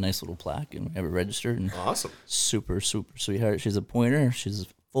 yeah, so we got a nice little plaque and we have her registered. And Awesome. super sweetheart. She's a pointer. She's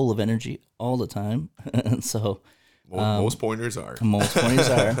full of energy all the time. And so. Most pointers are. Most pointers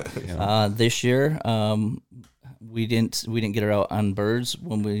are. This year, we didn't get her out on birds.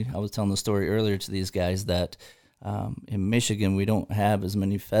 I was telling the story earlier to these guys that in Michigan we don't have as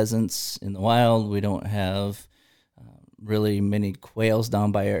many pheasants in the wild. We don't have really many quails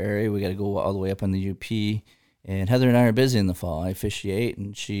down by our area. We got to go all the way up in the UP. And Heather and I are busy in the fall. I officiate,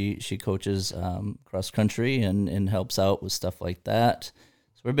 and she coaches cross country and helps out with stuff like that.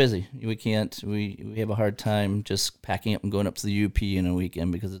 We're busy. We have a hard time just packing up and going up to the UP in a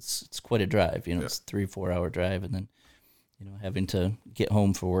weekend, because it's quite a drive. It's a 3-4 hour drive, and then having to get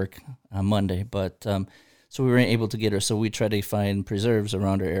home for work on Monday. But so we weren't able to get her. So we tried to find preserves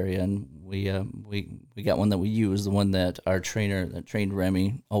around our area, and we got one that we used, the one that our trainer that trained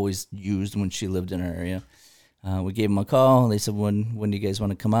Remy always used when she lived in our area. We gave them a call. They said, when do you guys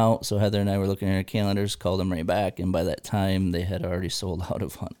want to come out? So Heather and I were looking at our calendars, called them right back, and by that time they had already sold out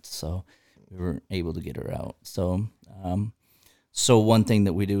of hunts. So we were able to get her out. So so one thing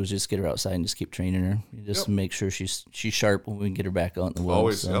that we do is just get her outside and just keep training her. Just make sure she's sharp when we can get her back out in the woods.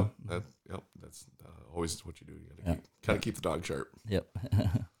 Always, so. That's always what you do. You gotta keep the dog sharp. Yep.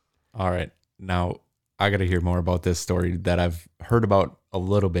 All right. Now, I got to hear more about this story that I've heard about a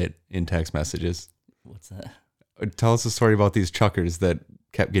little bit in text messages. What's that? Tell us a story about these chuckers that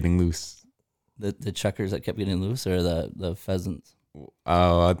kept getting loose. The chuckers that kept getting loose, or the pheasants?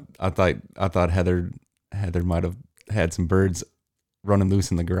 Oh, I thought Heather might have had some birds running loose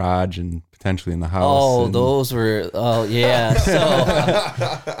in the garage and potentially in the house. Oh, those were. Oh, yeah. So,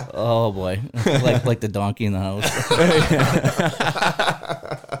 oh boy, like the donkey in the house.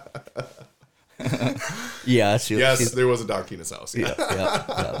 Yeah. There was a donkey in his house. Yeah.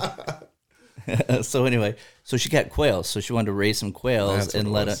 So anyway, so she got quails. So she wanted to raise some quails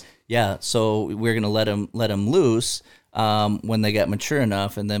and let them. Yeah. So we're gonna let them loose when they got mature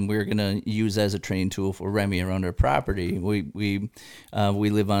enough, and then we're gonna use as a training tool for Remy around our property. We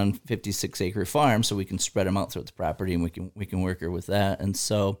live on 56-acre farm, so we can spread them out throughout the property, and we can work her with that. And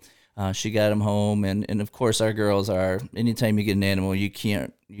so she got them home, and of course our girls are. Anytime you get an animal, you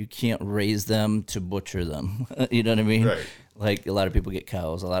can't raise them to butcher them. You know what I mean? Right. Like a lot of people get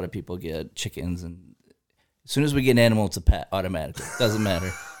cows, a lot of people get chickens, and as soon as we get an animal, it's a pet automatically. Doesn't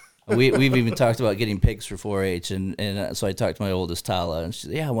matter. We've even talked about getting pigs for 4-H, and so I talked to my oldest Tala, and she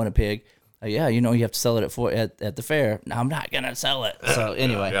said, "Yeah, I want a pig." Yeah, you have to sell it at the fair. No, I'm not gonna sell it. So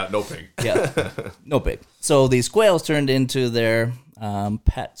anyway, no pig. No pig. So these quails turned into their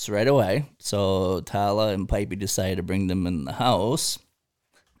pets right away. So Tala and Pipey decided to bring them in the house.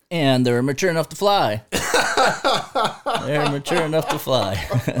 And they're mature enough to fly.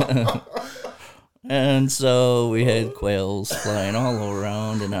 And so we had quails flying all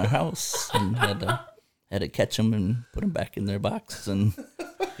around in our house, and had to catch them and put them back in their box and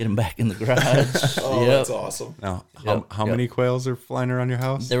get them back in the garage. That's awesome. Now, how many quails are flying around your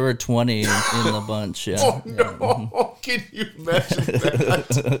house? There were 20 in the bunch. Yeah. Oh no! Can you imagine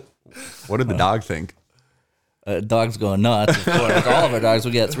that? What did the dog think? Dogs going nuts, of course. All of our dogs,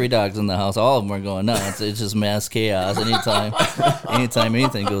 we got 3 dogs in the house. All of them are going nuts. It's just mass chaos. Anytime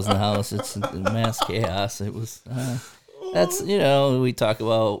anything goes in the house, it's mass chaos. It was, that's, we talk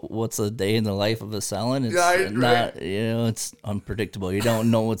about what's a day in the life of a selling. It's not, it's unpredictable. You don't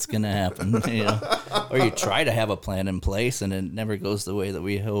know what's going to happen, or you try to have a plan in place and it never goes the way that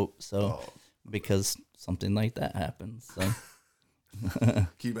we hope. So, because something like that happens. So, can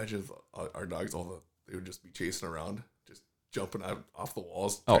you imagine if our dogs they would just be chasing around, just jumping out off the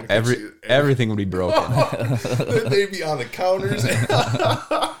walls. Oh, everything would be broken. They'd be on the counters.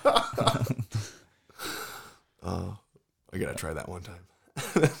 I gotta try that one time.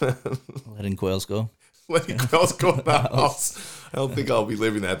 Letting quails go. Letting quails go in the house. I don't think I'll be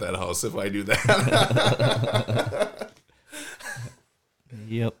living at that house if I do that.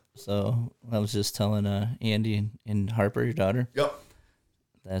 Yep. So I was just telling Andy and Harper, your daughter. Yep.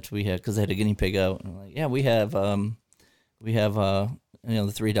 That we had, because they had a guinea pig out. And I'm like, yeah, we have the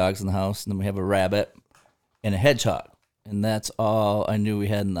 3 dogs in the house, and then we have a rabbit and a hedgehog, and that's all I knew we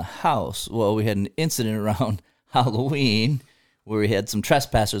had in the house. Well, we had an incident around Halloween where we had some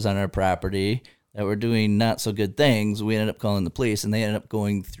trespassers on our property that were doing not so good things. We ended up calling the police, and they ended up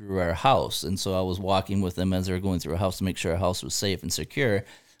going through our house. And so I was walking with them as they were going through our house to make sure our house was safe and secure.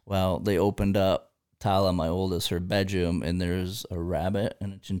 Well, they opened up Tala, my oldest, her bedroom, and there's a rabbit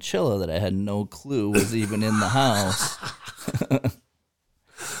and a chinchilla that I had no clue was even in the house.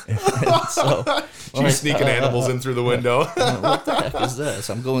 So she's sneaking animals in through the window. What the heck is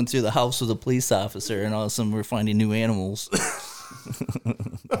this? I'm going through the house with a police officer, and all of a sudden we're finding new animals.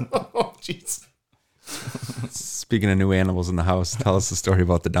 Oh, jeez. Speaking of new animals in the house, tell us the story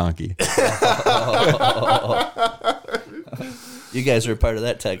about the donkey. You guys were part of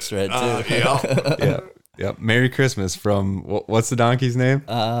that text thread too. Yeah. Merry Christmas from what's the donkey's name?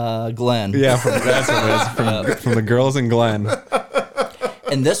 Glenn. Yeah, from the girls in Glen.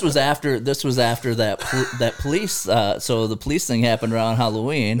 And this was after that police. So the police thing happened around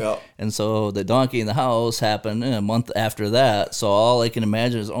Halloween, and so the donkey in the house happened a month after that. So all I can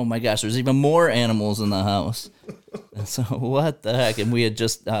imagine is, oh my gosh, there's even more animals in the house. And so what the heck? And we had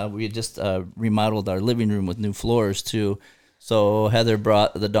just remodeled our living room with new floors too. So Heather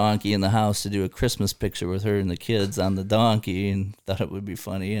brought the donkey in the house to do a Christmas picture with her and the kids on the donkey, and thought it would be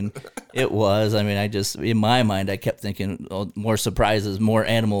funny, and it was. I mean, I just, in my mind, I kept thinking, oh, more surprises, more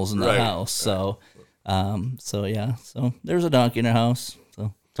animals in the house. So, so there's a donkey in our house.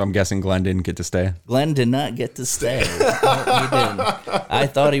 So I'm guessing Glenn didn't get to stay. Glenn did not get to stay. No, he didn't. I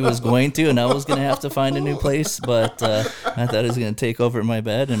thought he was going to, and I was going to have to find a new place, but I thought he was going to take over my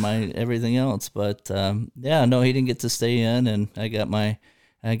bed and my everything else. But no, he didn't get to stay in, and I got my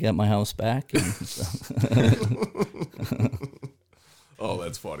house back. And Oh,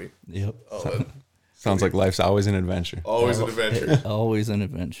 that's funny. Yep. Sounds like life's always an adventure. Always an adventure. Always an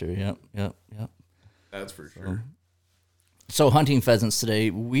adventure. Yep. That's for sure. So hunting pheasants today,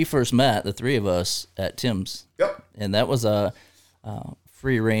 we first met, the three of us, at Tim's. Yep. And that was a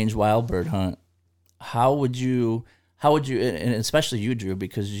free-range wild bird hunt. How would you, and especially you, Drew,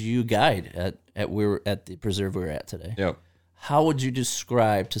 because you guide at the preserve we were at today. Yep. How would you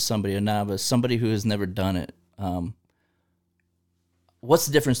describe to somebody, a novice, somebody who has never done it, what's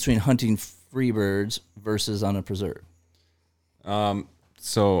the difference between hunting free birds versus on a preserve?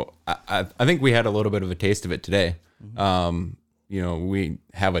 So I think we had a little bit of a taste of it today. We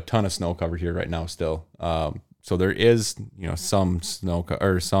have a ton of snow cover here right now still. So there is, some snow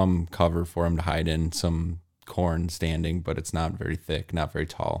or some cover for them to hide in, some corn standing, but it's not very thick, not very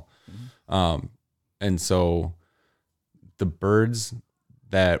tall. And so the birds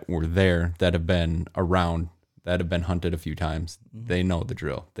that were there, that have been around, that have been hunted a few times, they know the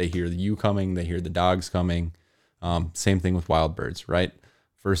drill. They hear you coming, they hear the dogs coming. Same thing with wild birds, right?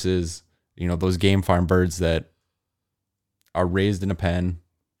 Versus, those game farm birds that are raised in a pen,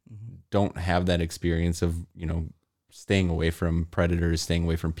 don't have that experience of, staying away from predators, staying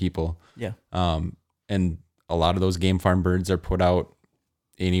away from people. Yeah. And a lot of those game farm birds are put out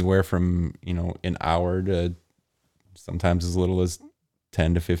anywhere from, an hour to sometimes as little as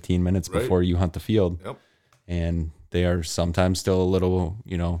 10 to 15 minutes before you hunt the field. Yep. And they are sometimes still a little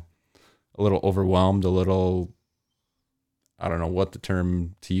overwhelmed, a little, I don't know what the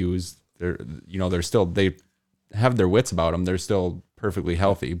term to use. They have their wits about them. They're still perfectly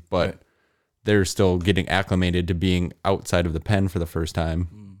healthy, but they're still getting acclimated to being outside of the pen for the first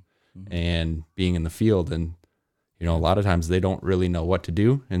time and being in the field. And, a lot of times they don't really know what to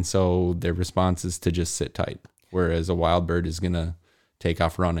do. And so their response is to just sit tight. Whereas a wild bird is going to take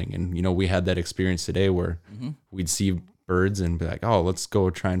off running. And, we had that experience today where we'd see birds and be like, oh, let's go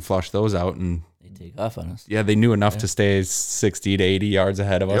try and flush those out. And they take off on us. Yeah, they knew enough to stay 60 to 80 yards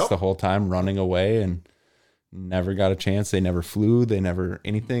ahead of us the whole time, running away, and never got a chance. They never flew. They never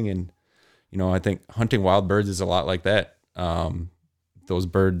anything. And, I think hunting wild birds is a lot like that. Those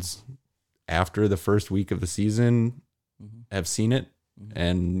birds, after the first week of the season, have seen it.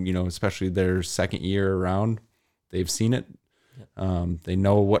 And, especially their second year around, they've seen it. They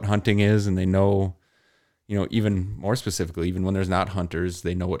know what hunting is, and they know, even more specifically, even when there's not hunters,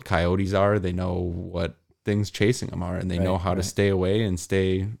 they know what coyotes are. They know what things chasing them are, and they know how to stay away and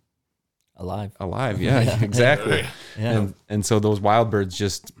stay alive. Yeah, exactly. Yeah. And so those wild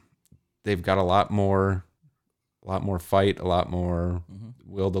birds they've got a lot more fight, a lot more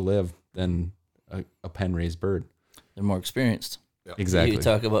will to live than a pen raised bird. They're more experienced. Yep. Exactly. You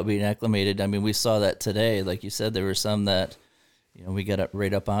talk about being acclimated. I mean, we saw that today. Like you said, there were some that, we got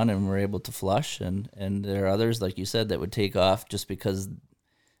right up on and were able to flush, and there are others, like you said, that would take off just because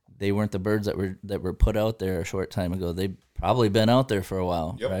they weren't the birds that were put out there a short time ago. They've probably been out there for a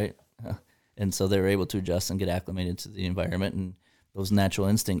while, right? And so they were able to adjust and get acclimated to the environment, and those natural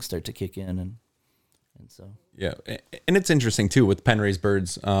instincts start to kick in, and so yeah. And it's interesting too with pen raised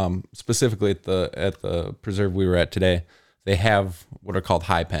birds, specifically at the preserve we were at today. They have what are called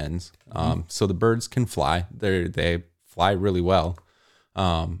high pens, so the birds can fly. They fly really well,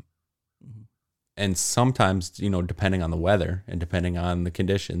 and sometimes depending on the weather and depending on the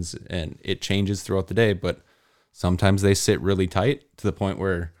conditions, and it changes throughout the day. But sometimes they sit really tight to the point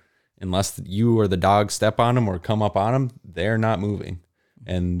where, unless you or the dog step on them or come up on them, they're not moving.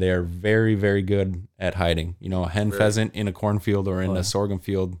 And they're very, very good at hiding. A hen pheasant in a cornfield or in a sorghum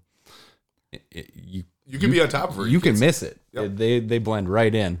field, you can be on top of her. You can miss it. Yep. They blend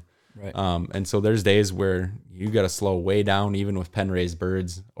right in. Right. And so there's days where you got to slow way down, even with pen raised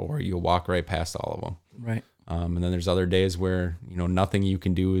birds, or you'll walk right past all of them. Right. And then there's other days where nothing you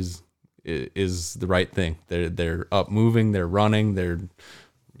can do is the right thing. They're up moving, they're running, they're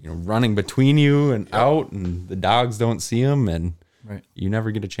running between you and out, and the dogs don't see them, and you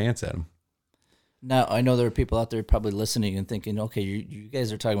never get a chance at them. Now, I know there are people out there probably listening and thinking, okay, you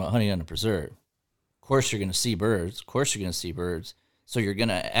guys are talking about hunting on a preserve. Of course you're going to see birds. So you're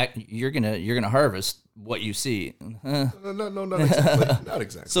gonna harvest what you see. No, not exactly. Not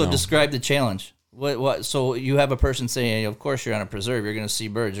exactly. So describe the challenge. What? So you have a person saying, of course you're on a preserve. You're going to see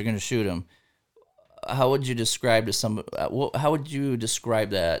birds. You're going to shoot them. How would you describe to some? How would you describe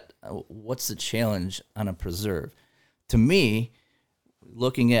that? What's the challenge on a preserve? To me,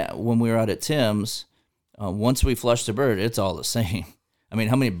 looking at when we were out at Tim's, once we flushed a bird, it's all the same. I mean,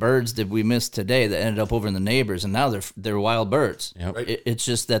 how many birds did we miss today that ended up over in the neighbors, and now they're wild birds? Yep. Right. It's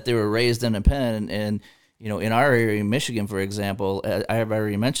just that they were raised in a pen, and you know, in our area, Michigan, for example, I have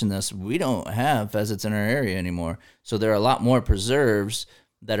already mentioned this, we don't have pheasants in our area anymore. So there are a lot more preserves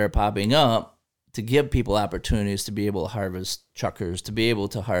that are popping up to give people opportunities to be able to harvest chukars, to be able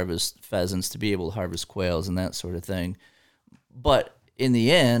to harvest pheasants, to be able to harvest quails and that sort of thing. But in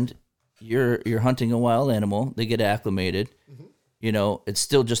the end, you're hunting a wild animal. They get acclimated. Mm-hmm. You know, it's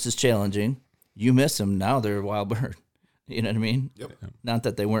still just as challenging. You miss them, now they're a wild bird. You know what I mean? Yep. Not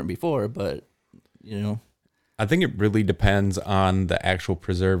that they weren't before, but, you know. I think it really depends on the actual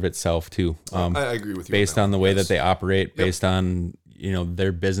preserve itself too. I agree with you. Based on the way that they operate, Yep. based on, you know,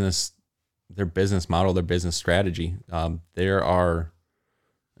 their business model, their business strategy. There are,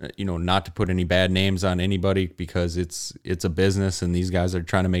 you know, not to put any bad names on anybody because it's a business and these guys are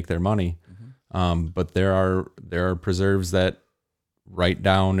trying to make their money. Mm-hmm. But there are preserves that write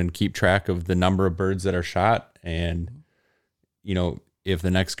down and keep track of the number of birds that are shot, and you know, if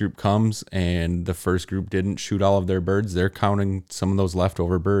the next group comes and the first group didn't shoot all of their birds, they're counting some of those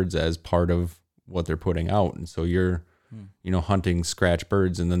leftover birds as part of what they're putting out. And so you're, you know, hunting scratch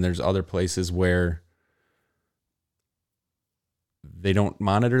birds. And then there's other places where they don't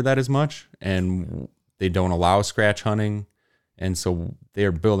monitor that as much and they don't allow scratch hunting. And so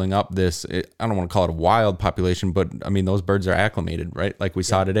they're building up this, I don't want to call it a wild population, but I mean, those birds are acclimated, right? Like we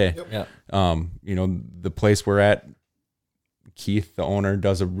saw today. Yep. You know, the place we're at, Keith, the owner,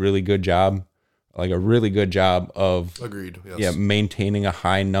 does a really good job of Agreed. Yes. Yeah, maintaining a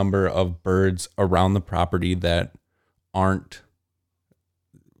high number of birds around the property that aren't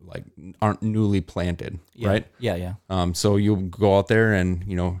newly planted, right? Yeah. So you'll go out there and,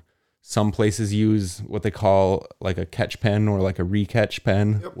 you know, some places use what they call like a catch pen or like a recatch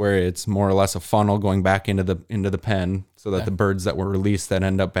pen, where it's more or less a funnel going back into the pen so that the birds that were released that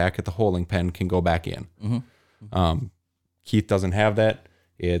end up back at the holding pen can go back in. Mm-hmm. Keith doesn't have that.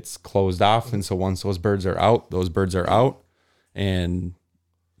 It's closed off. And so once those birds are out, and,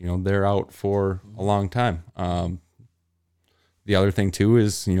 you know, they're out for a long time. The other thing too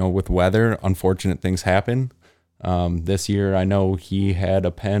is, you know, with weather, unfortunate things happen. This year, I know he had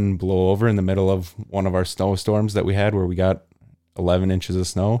a pen blow over in the middle of one of our snowstorms that we had where we got 11 inches of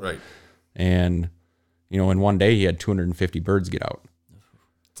snow. Right. And, you know, in one day he had 250 birds get out.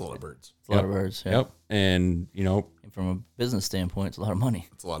 It's a lot of birds. It's a lot of birds. Yeah. Yep. And, you know, from a business standpoint, it's a lot of money.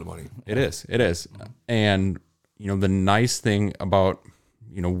 It's a lot of money. It is. And, you know, the nice thing about,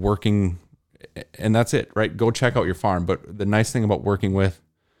 you know, working, and that's it, right? Go check out your farm. But the nice thing about working with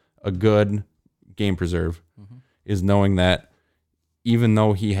a good game preserve is knowing that even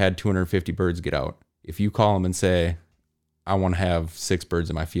though he had 250 birds get out, if you call him and say, I want to have 6 birds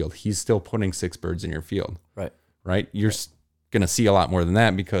in my field, he's still putting 6 birds in your field. Right? You're going to see a lot more than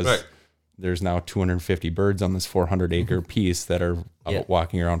that because there's now 250 birds on this 400 acre piece that are out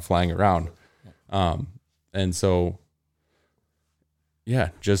walking around, flying around. And so, yeah,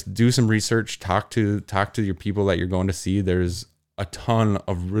 just do some research, talk to your people that you're going to see. There's a ton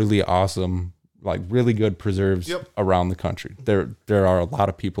of really awesome, like really good preserves around the country. There are a lot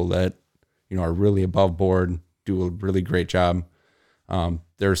of people that, you know, are really above board, do a really great job.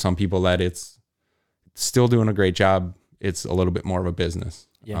 There are some people that it's still doing a great job. It's a little bit more of a business.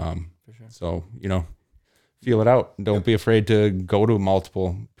 Yeah, for sure. So, you know, feel it out. Don't be afraid to go to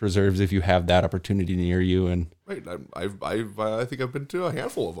multiple preserves if you have that opportunity near you. And right, I think I've been to a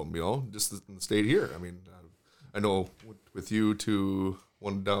handful of them. You know, just in the state here. I mean, I know with you to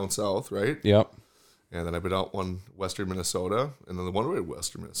one down south, right? Yep. And then I've been out one western Minnesota, and then the one way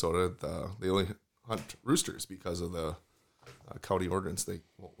western Minnesota, they only hunt roosters because of the county ordinance. They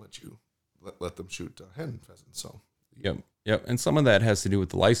won't let them shoot hen pheasants. So. Yep. And some of that has to do with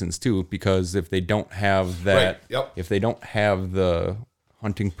the license too, because if they don't have that, if they don't have the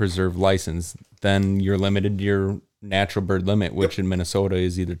hunting preserve license, then you're limited to your natural bird limit, which in Minnesota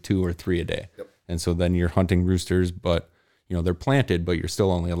is either 2 or 3 a day. Yep. And so then you're hunting roosters, but you know, they're planted, but you're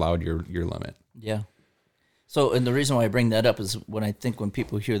still only allowed your limit. Yeah. So, and the reason why I bring that up is when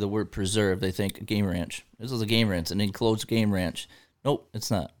people hear the word preserve, they think game ranch. This is a game ranch, an enclosed game ranch. Nope, it's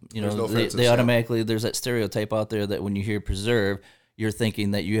not. You know, they automatically, there's that stereotype out there that when you hear preserve, you're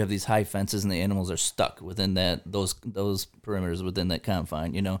thinking that you have these high fences and the animals are stuck within those perimeters within that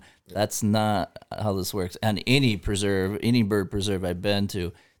confine. You know, that's not how this works. And any preserve, any bird preserve I've been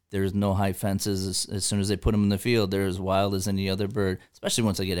to, there's no high fences. As soon as they put them in the field, they're as wild as any other bird, especially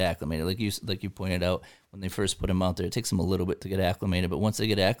once they get acclimated. Like you pointed out, when they first put them out there, it takes them a little bit to get acclimated. But once they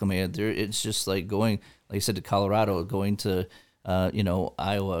get acclimated, it's just like going, like you said, to Colorado, going to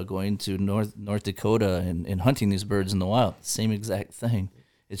Iowa, going to North Dakota and hunting these birds in the wild. Same exact thing.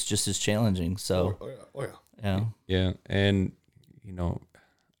 It's just as challenging. So, Yeah. And,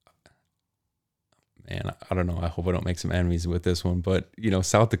 man, I don't know. I hope I don't make some enemies with this one, but,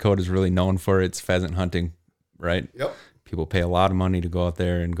 South Dakota is really known for its pheasant hunting, right? Yep. People pay a lot of money to go out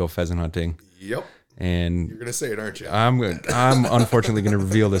there and go pheasant hunting. Yep. And you're going to say it, aren't you? I'm unfortunately going to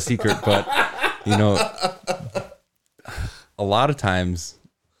reveal the secret, but, a lot of times,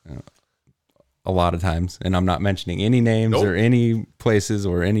 and I'm not mentioning any names or any places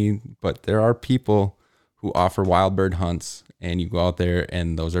but there are people who offer wild bird hunts, and you go out there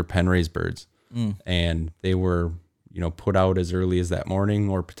and those are pen raised birds. And they were, put out as early as that morning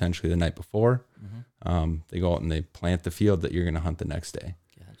or potentially the night before. They go out and they plant the field that you're going to hunt the next day.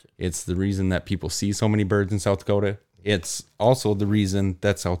 Gotcha. It's the reason that people see so many birds in South Dakota. It's also the reason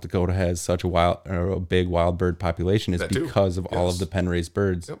that South Dakota has such a big wild bird population is because of all of the pen raised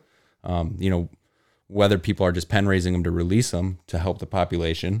birds. Yep. Whether people are just pen raising them to release them to help the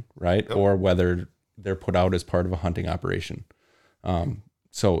population, right? Yep. Or whether they're put out as part of a hunting operation.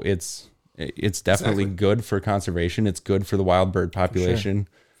 So it's definitely good for conservation. It's good for the wild bird population.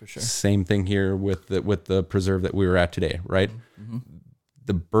 For sure. Same thing here with the preserve that we were at today, right? Mm-hmm.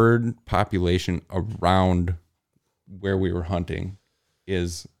 The bird population around where we were hunting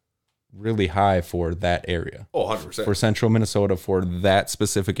is really high for that area. Oh, 100%. For central Minnesota, for that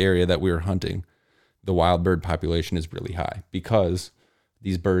specific area that we were hunting, the wild bird population is really high because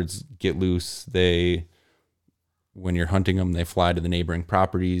these birds get loose. When you're hunting them, they fly to the neighboring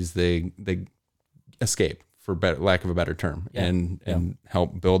properties. They escape, for lack of a better term, and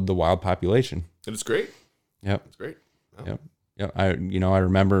help build the wild population. And it's great. Yep, it's great. Oh. Yep. I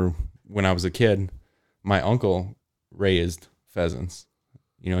remember when I was a kid, my uncle raised pheasants.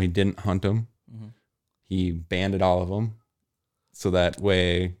 He didn't hunt them. Mm-hmm. He banded all of them, so that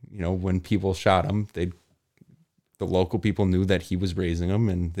way, when people shot them, the local people knew that he was raising them,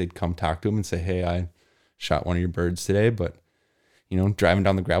 and they'd come talk to him and say, "Hey, I shot one of your birds today," but driving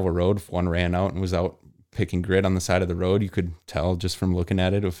down the gravel road, if one ran out and was out picking grit on the side of the road, you could tell just from looking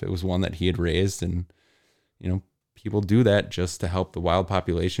at it if it was one that he had raised. And people do that just to help the wild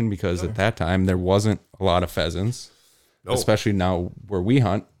population because at that time there wasn't a lot of pheasants, especially now where we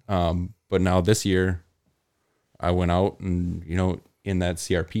hunt. But now this year I went out and in that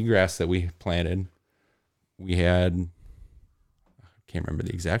CRP grass that we planted, we had, can't remember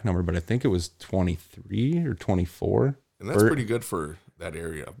the exact number, but I think it was 23 or 24. And that's pretty good for that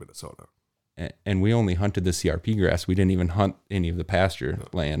area of Minnesota. And we only hunted the CRP grass. We didn't even hunt any of the pasture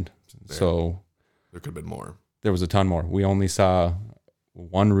land. So there could have been more. There was a ton more. We only saw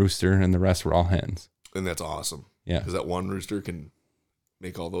one rooster and the rest were all hens. And that's awesome. Yeah. Because that one rooster can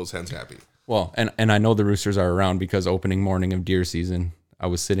make all those hens happy. Well, and I know the roosters are around because opening morning of deer season, I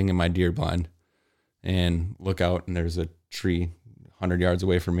was sitting in my deer blind and look out and there's a tree 100 yards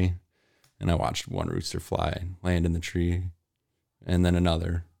away from me. And I watched one rooster fly and land in the tree and then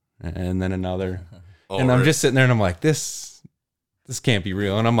another and then another. And I'm just sitting there and I'm like, this can't be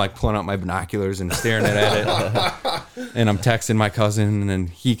real. And I'm like pulling out my binoculars and staring at it. And I'm texting my cousin and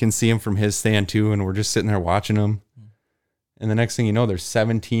he can see him from his stand too. And we're just sitting there watching him. And the next thing you know, there's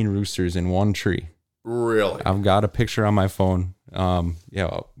 17 roosters in one tree. Really? I've got a picture on my phone.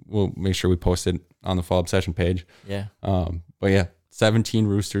 We'll make sure we post it on the Fall Obsession page. Yeah. But yeah, 17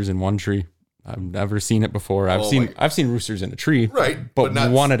 roosters in one tree. I've never seen it before. I've seen roosters in a tree, right? But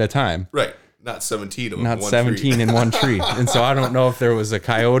not one at a time, right? Not 17 of them. Not 17 in one tree. And so I don't know if there was a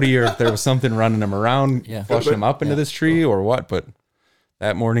coyote or if there was something running them around, flushing them up into this tree or what. But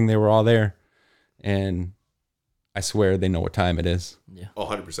that morning they were all there, and I swear they know what time it is. Yeah,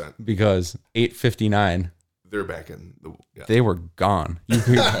 100%. Because 8:59. They're back in the. Yeah. They were gone.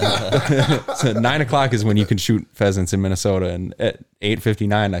 So 9 o'clock is when you can shoot pheasants in Minnesota, and at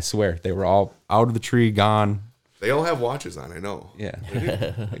 8:59, I swear they were all out of the tree, gone. They all have watches on. I know. Yeah,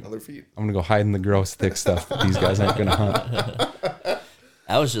 like on their feet. I'm gonna go hide in the gross thick stuff that these guys aren't gonna hunt.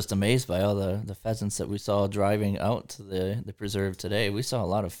 I was just amazed by all the pheasants that we saw driving out to the preserve today. We saw a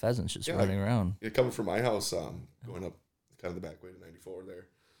lot of pheasants just running around. Yeah, coming from my house, going up kind of the back way to 94 there.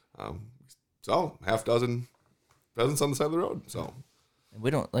 So half dozen pheasants on the side of the road. So and we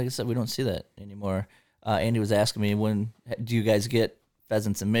don't, like I said, we don't see that anymore. Andy was asking me, when do you guys get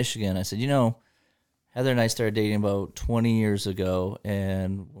pheasants in Michigan? I said, Heather and I started dating about 20 years ago,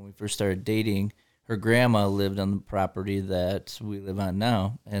 and when we first started dating, her grandma lived on the property that we live on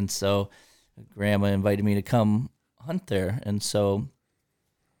now, and so grandma invited me to come hunt there. And so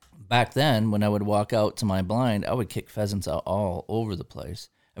back then, when I would walk out to my blind, I would kick pheasants out all over the place.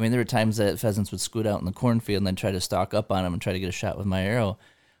 I mean, there were times that pheasants would scoot out in the cornfield and then try to stalk up on them and try to get a shot with my arrow.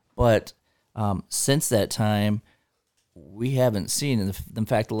 But since that time, we haven't seen. In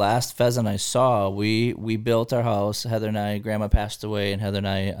fact, the last pheasant I saw, we built our house. Heather and I, Grandma passed away, and Heather and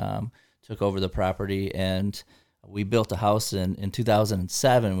I took over the property, and we built a house in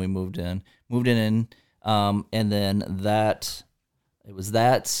 2007. We moved in, and then it was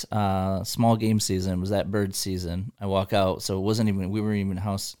that small game season, it was that bird season. I walk out, so we weren't even in the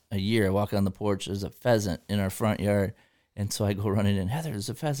house a year. I walk on the porch, there's a pheasant in our front yard, and so I go running in, Heather, there's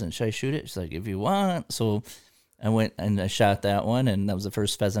a pheasant, should I shoot it? She's like, if you want. So I went and I shot that one, and that was the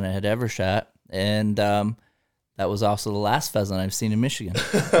first pheasant I had ever shot, and that was also the last pheasant I've seen in Michigan.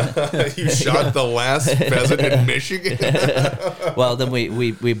 You shot the last pheasant in Michigan? Well, then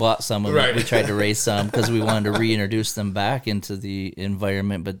we bought some, and we tried to raise some because we wanted to reintroduce them back into the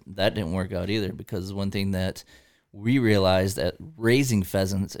environment, but that didn't work out either, because one thing that we realized that raising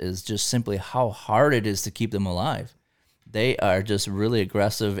pheasants is just simply how hard it is to keep them alive. They are just really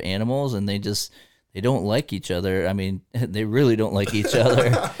aggressive animals, and they don't like each other. I mean, they really don't like each other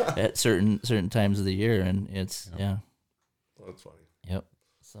at certain times of the year, and it's yeah. Well, that's funny. Yep.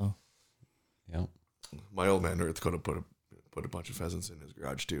 So, yep. My old man North Dakota put a bunch of pheasants in his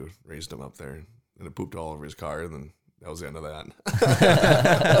garage too, raised them up there, and it pooped all over his car, and then that was the end of that.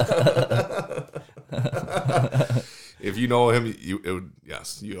 If you know him, you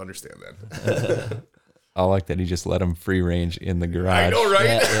understand that. I like that he just let him free range in the garage. I know,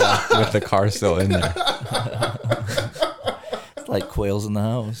 right? Yeah. With the car still in there. It's like quails in the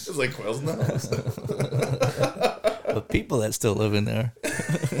house. It's like quails in the house. But people that still live in there.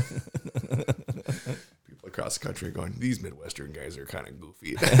 People across the country are going, these Midwestern guys are kind of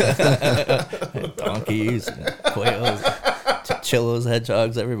goofy. Donkeys, quails, chillos,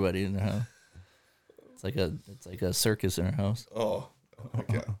 hedgehogs, everybody in their house. It's like a circus in our house. Oh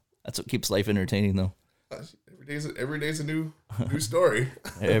yeah. That's what keeps life entertaining, though. Every day's a new story.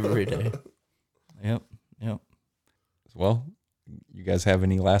 Every day. Yep. Well, you guys have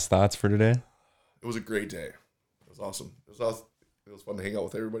any last thoughts for today? It was a great day. It was awesome. It was fun to hang out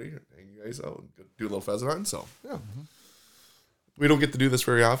with everybody, hang you guys out, and do a little pheasant hunting. So yeah, we don't get to do this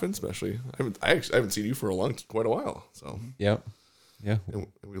very often, especially I haven't seen you for quite a while. So yep, yeah, and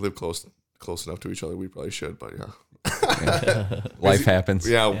we live close enough to each other. We probably should, but yeah. Life happens.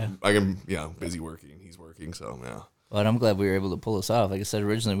 Yeah, I am. Yeah, busy working. He's working, so yeah. But I'm glad we were able to pull this off. Like I said,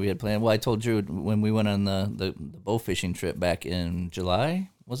 originally we had planned. Well, I told Drew when we went on the bow fishing trip back in July.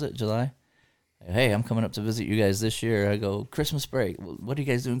 Was it July? Hey, I'm coming up to visit you guys this year. I go Christmas break. What are you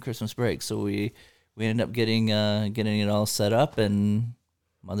guys doing Christmas break? So we ended up getting it all set up, and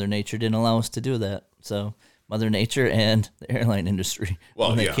Mother Nature didn't allow us to do that. So Mother Nature and the airline industry.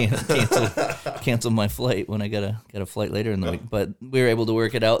 Well, when they canceled my flight when I got a flight later in the week. But we were able to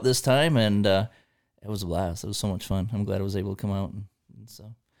work it out this time, and it was a blast. It was so much fun. I'm glad I was able to come out and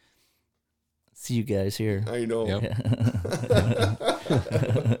so see you guys here. I know. Yep.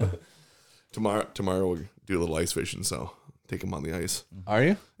 Tomorrow we'll do a little ice fishing, so take them on the ice. Are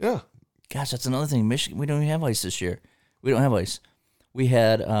you? Yeah. Gosh, that's another thing. Michigan, we don't even have ice this year. We don't have ice. We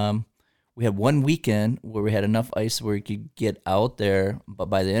had one weekend where we had enough ice where you could get out there, but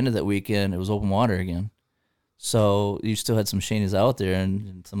by the end of that weekend, it was open water again. So you still had some shanties out there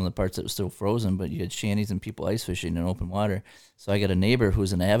and some of the parts that were still frozen, but you had shanties and people ice fishing in open water. So I got a neighbor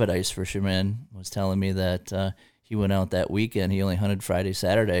who's an avid ice fisherman was telling me that he went out that weekend. He only hunted Friday,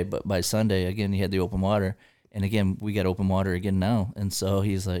 Saturday, but by Sunday, again, he had the open water. And again, we got open water again now. And so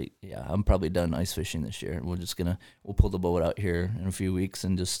he's like, yeah, I'm probably done ice fishing this year. We'll pull the boat out here in a few weeks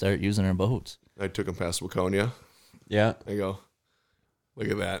and just start using our boats. I took him past Waconia. Yeah. I go, look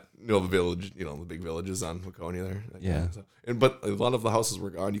at that. The village, the big villages on Waconia there. Yeah. But a lot of the houses were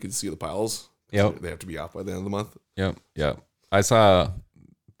gone. You could see the piles. Yep. They have to be off by the end of the month. Yep. I saw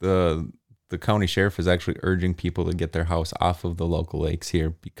the county sheriff is actually urging people to get their house off of the local lakes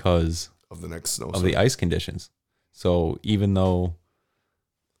here because of the next snow. Of the ice conditions. So even though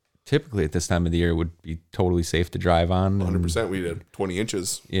typically at this time of the year it would be totally safe to drive on. 100%. We did 20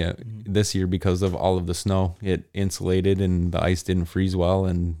 inches. Yeah. This year, because of all of the snow, it insulated and the ice didn't freeze well.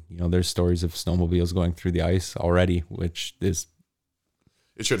 And, there's stories of snowmobiles going through the ice already, which is...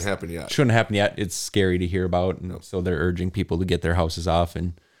 It shouldn't happen yet. Shouldn't happen yet. It's scary to hear about. And so they're urging people to get their houses off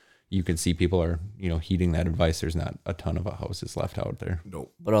and, you can see people are, heeding that advice. There's not a ton of houses left out there.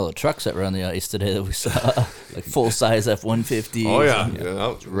 Nope. But all the trucks that were on the ice today that we saw, like full-size F-150s. Oh,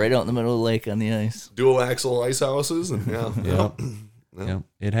 yeah. Right out in the middle of the lake on the ice. Dual axle ice houses. And Yeah,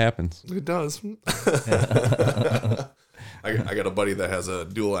 it happens. It does. I got a buddy that has a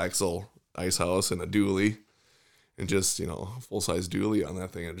dual axle ice house and a dually, and just full size dually on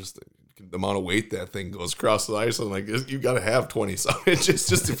that thing, and just the amount of weight that thing goes across the ice. I'm like, you got to have 20 something just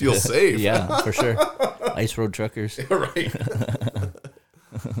to feel safe. Yeah, for sure. Ice road truckers. Right.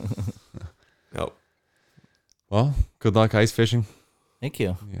 Yep. Well, good luck ice fishing. Thank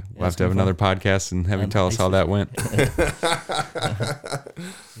you. Yeah, we'll have to have another podcast and have you tell us how that went.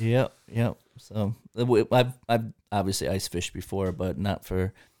 Yep. So I've obviously ice fished before, but not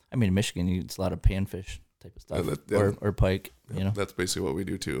for. I mean, in Michigan, it's a lot of panfish type of stuff, or pike. That's basically what we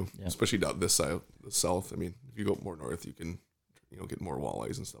do too. Yeah. Especially down this side, the south. I mean, if you go more north, you can get more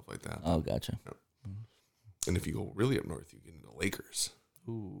walleyes and stuff like that. Oh, gotcha. Yep. And if you go really up north, you get into Lakers.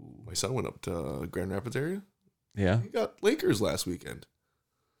 Ooh. My son went up to Grand Rapids area. Yeah. He got Lakers last weekend.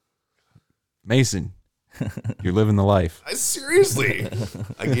 Mason, you're living the life. Seriously.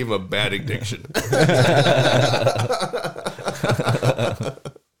 I gave him a bad addiction.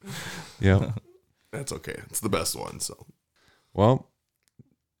 Yeah. That's okay. It's the best one. So, well,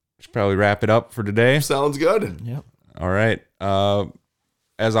 should probably wrap it up for today. Sounds good. Yep. All right.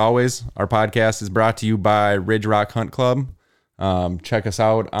 As always, our podcast is brought to you by Ridge Rock Hunt Club. Check us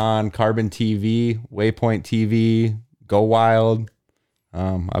out on Carbon TV, Waypoint TV, Go Wild,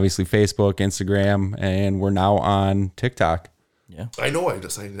 obviously Facebook, Instagram, and we're now on TikTok. Yeah. I know. I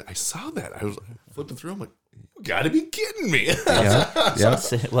saw that. I was flipping through. I'm like, you got to be kidding me. Yeah.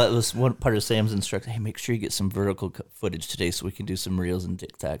 Well, it was one part of Sam's instruction. Hey, make sure you get some vertical footage today so we can do some reels and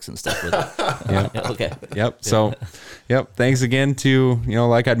TikToks and stuff with it. Yeah. Okay. Yep. So, thanks again to,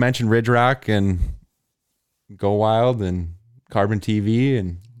 like I'd mentioned, Ridge Rock and Go Wild and Carbon TV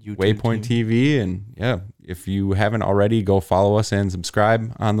and YouTube Waypoint TV. And if you haven't already, go follow us and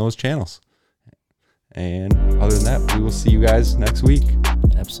subscribe on those channels. And other than that, we will see you guys next week.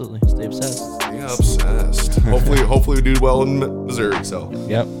 Absolutely. Stay obsessed. Stay obsessed. Hopefully we do well in Missouri. So.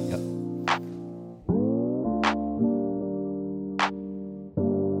 Yep.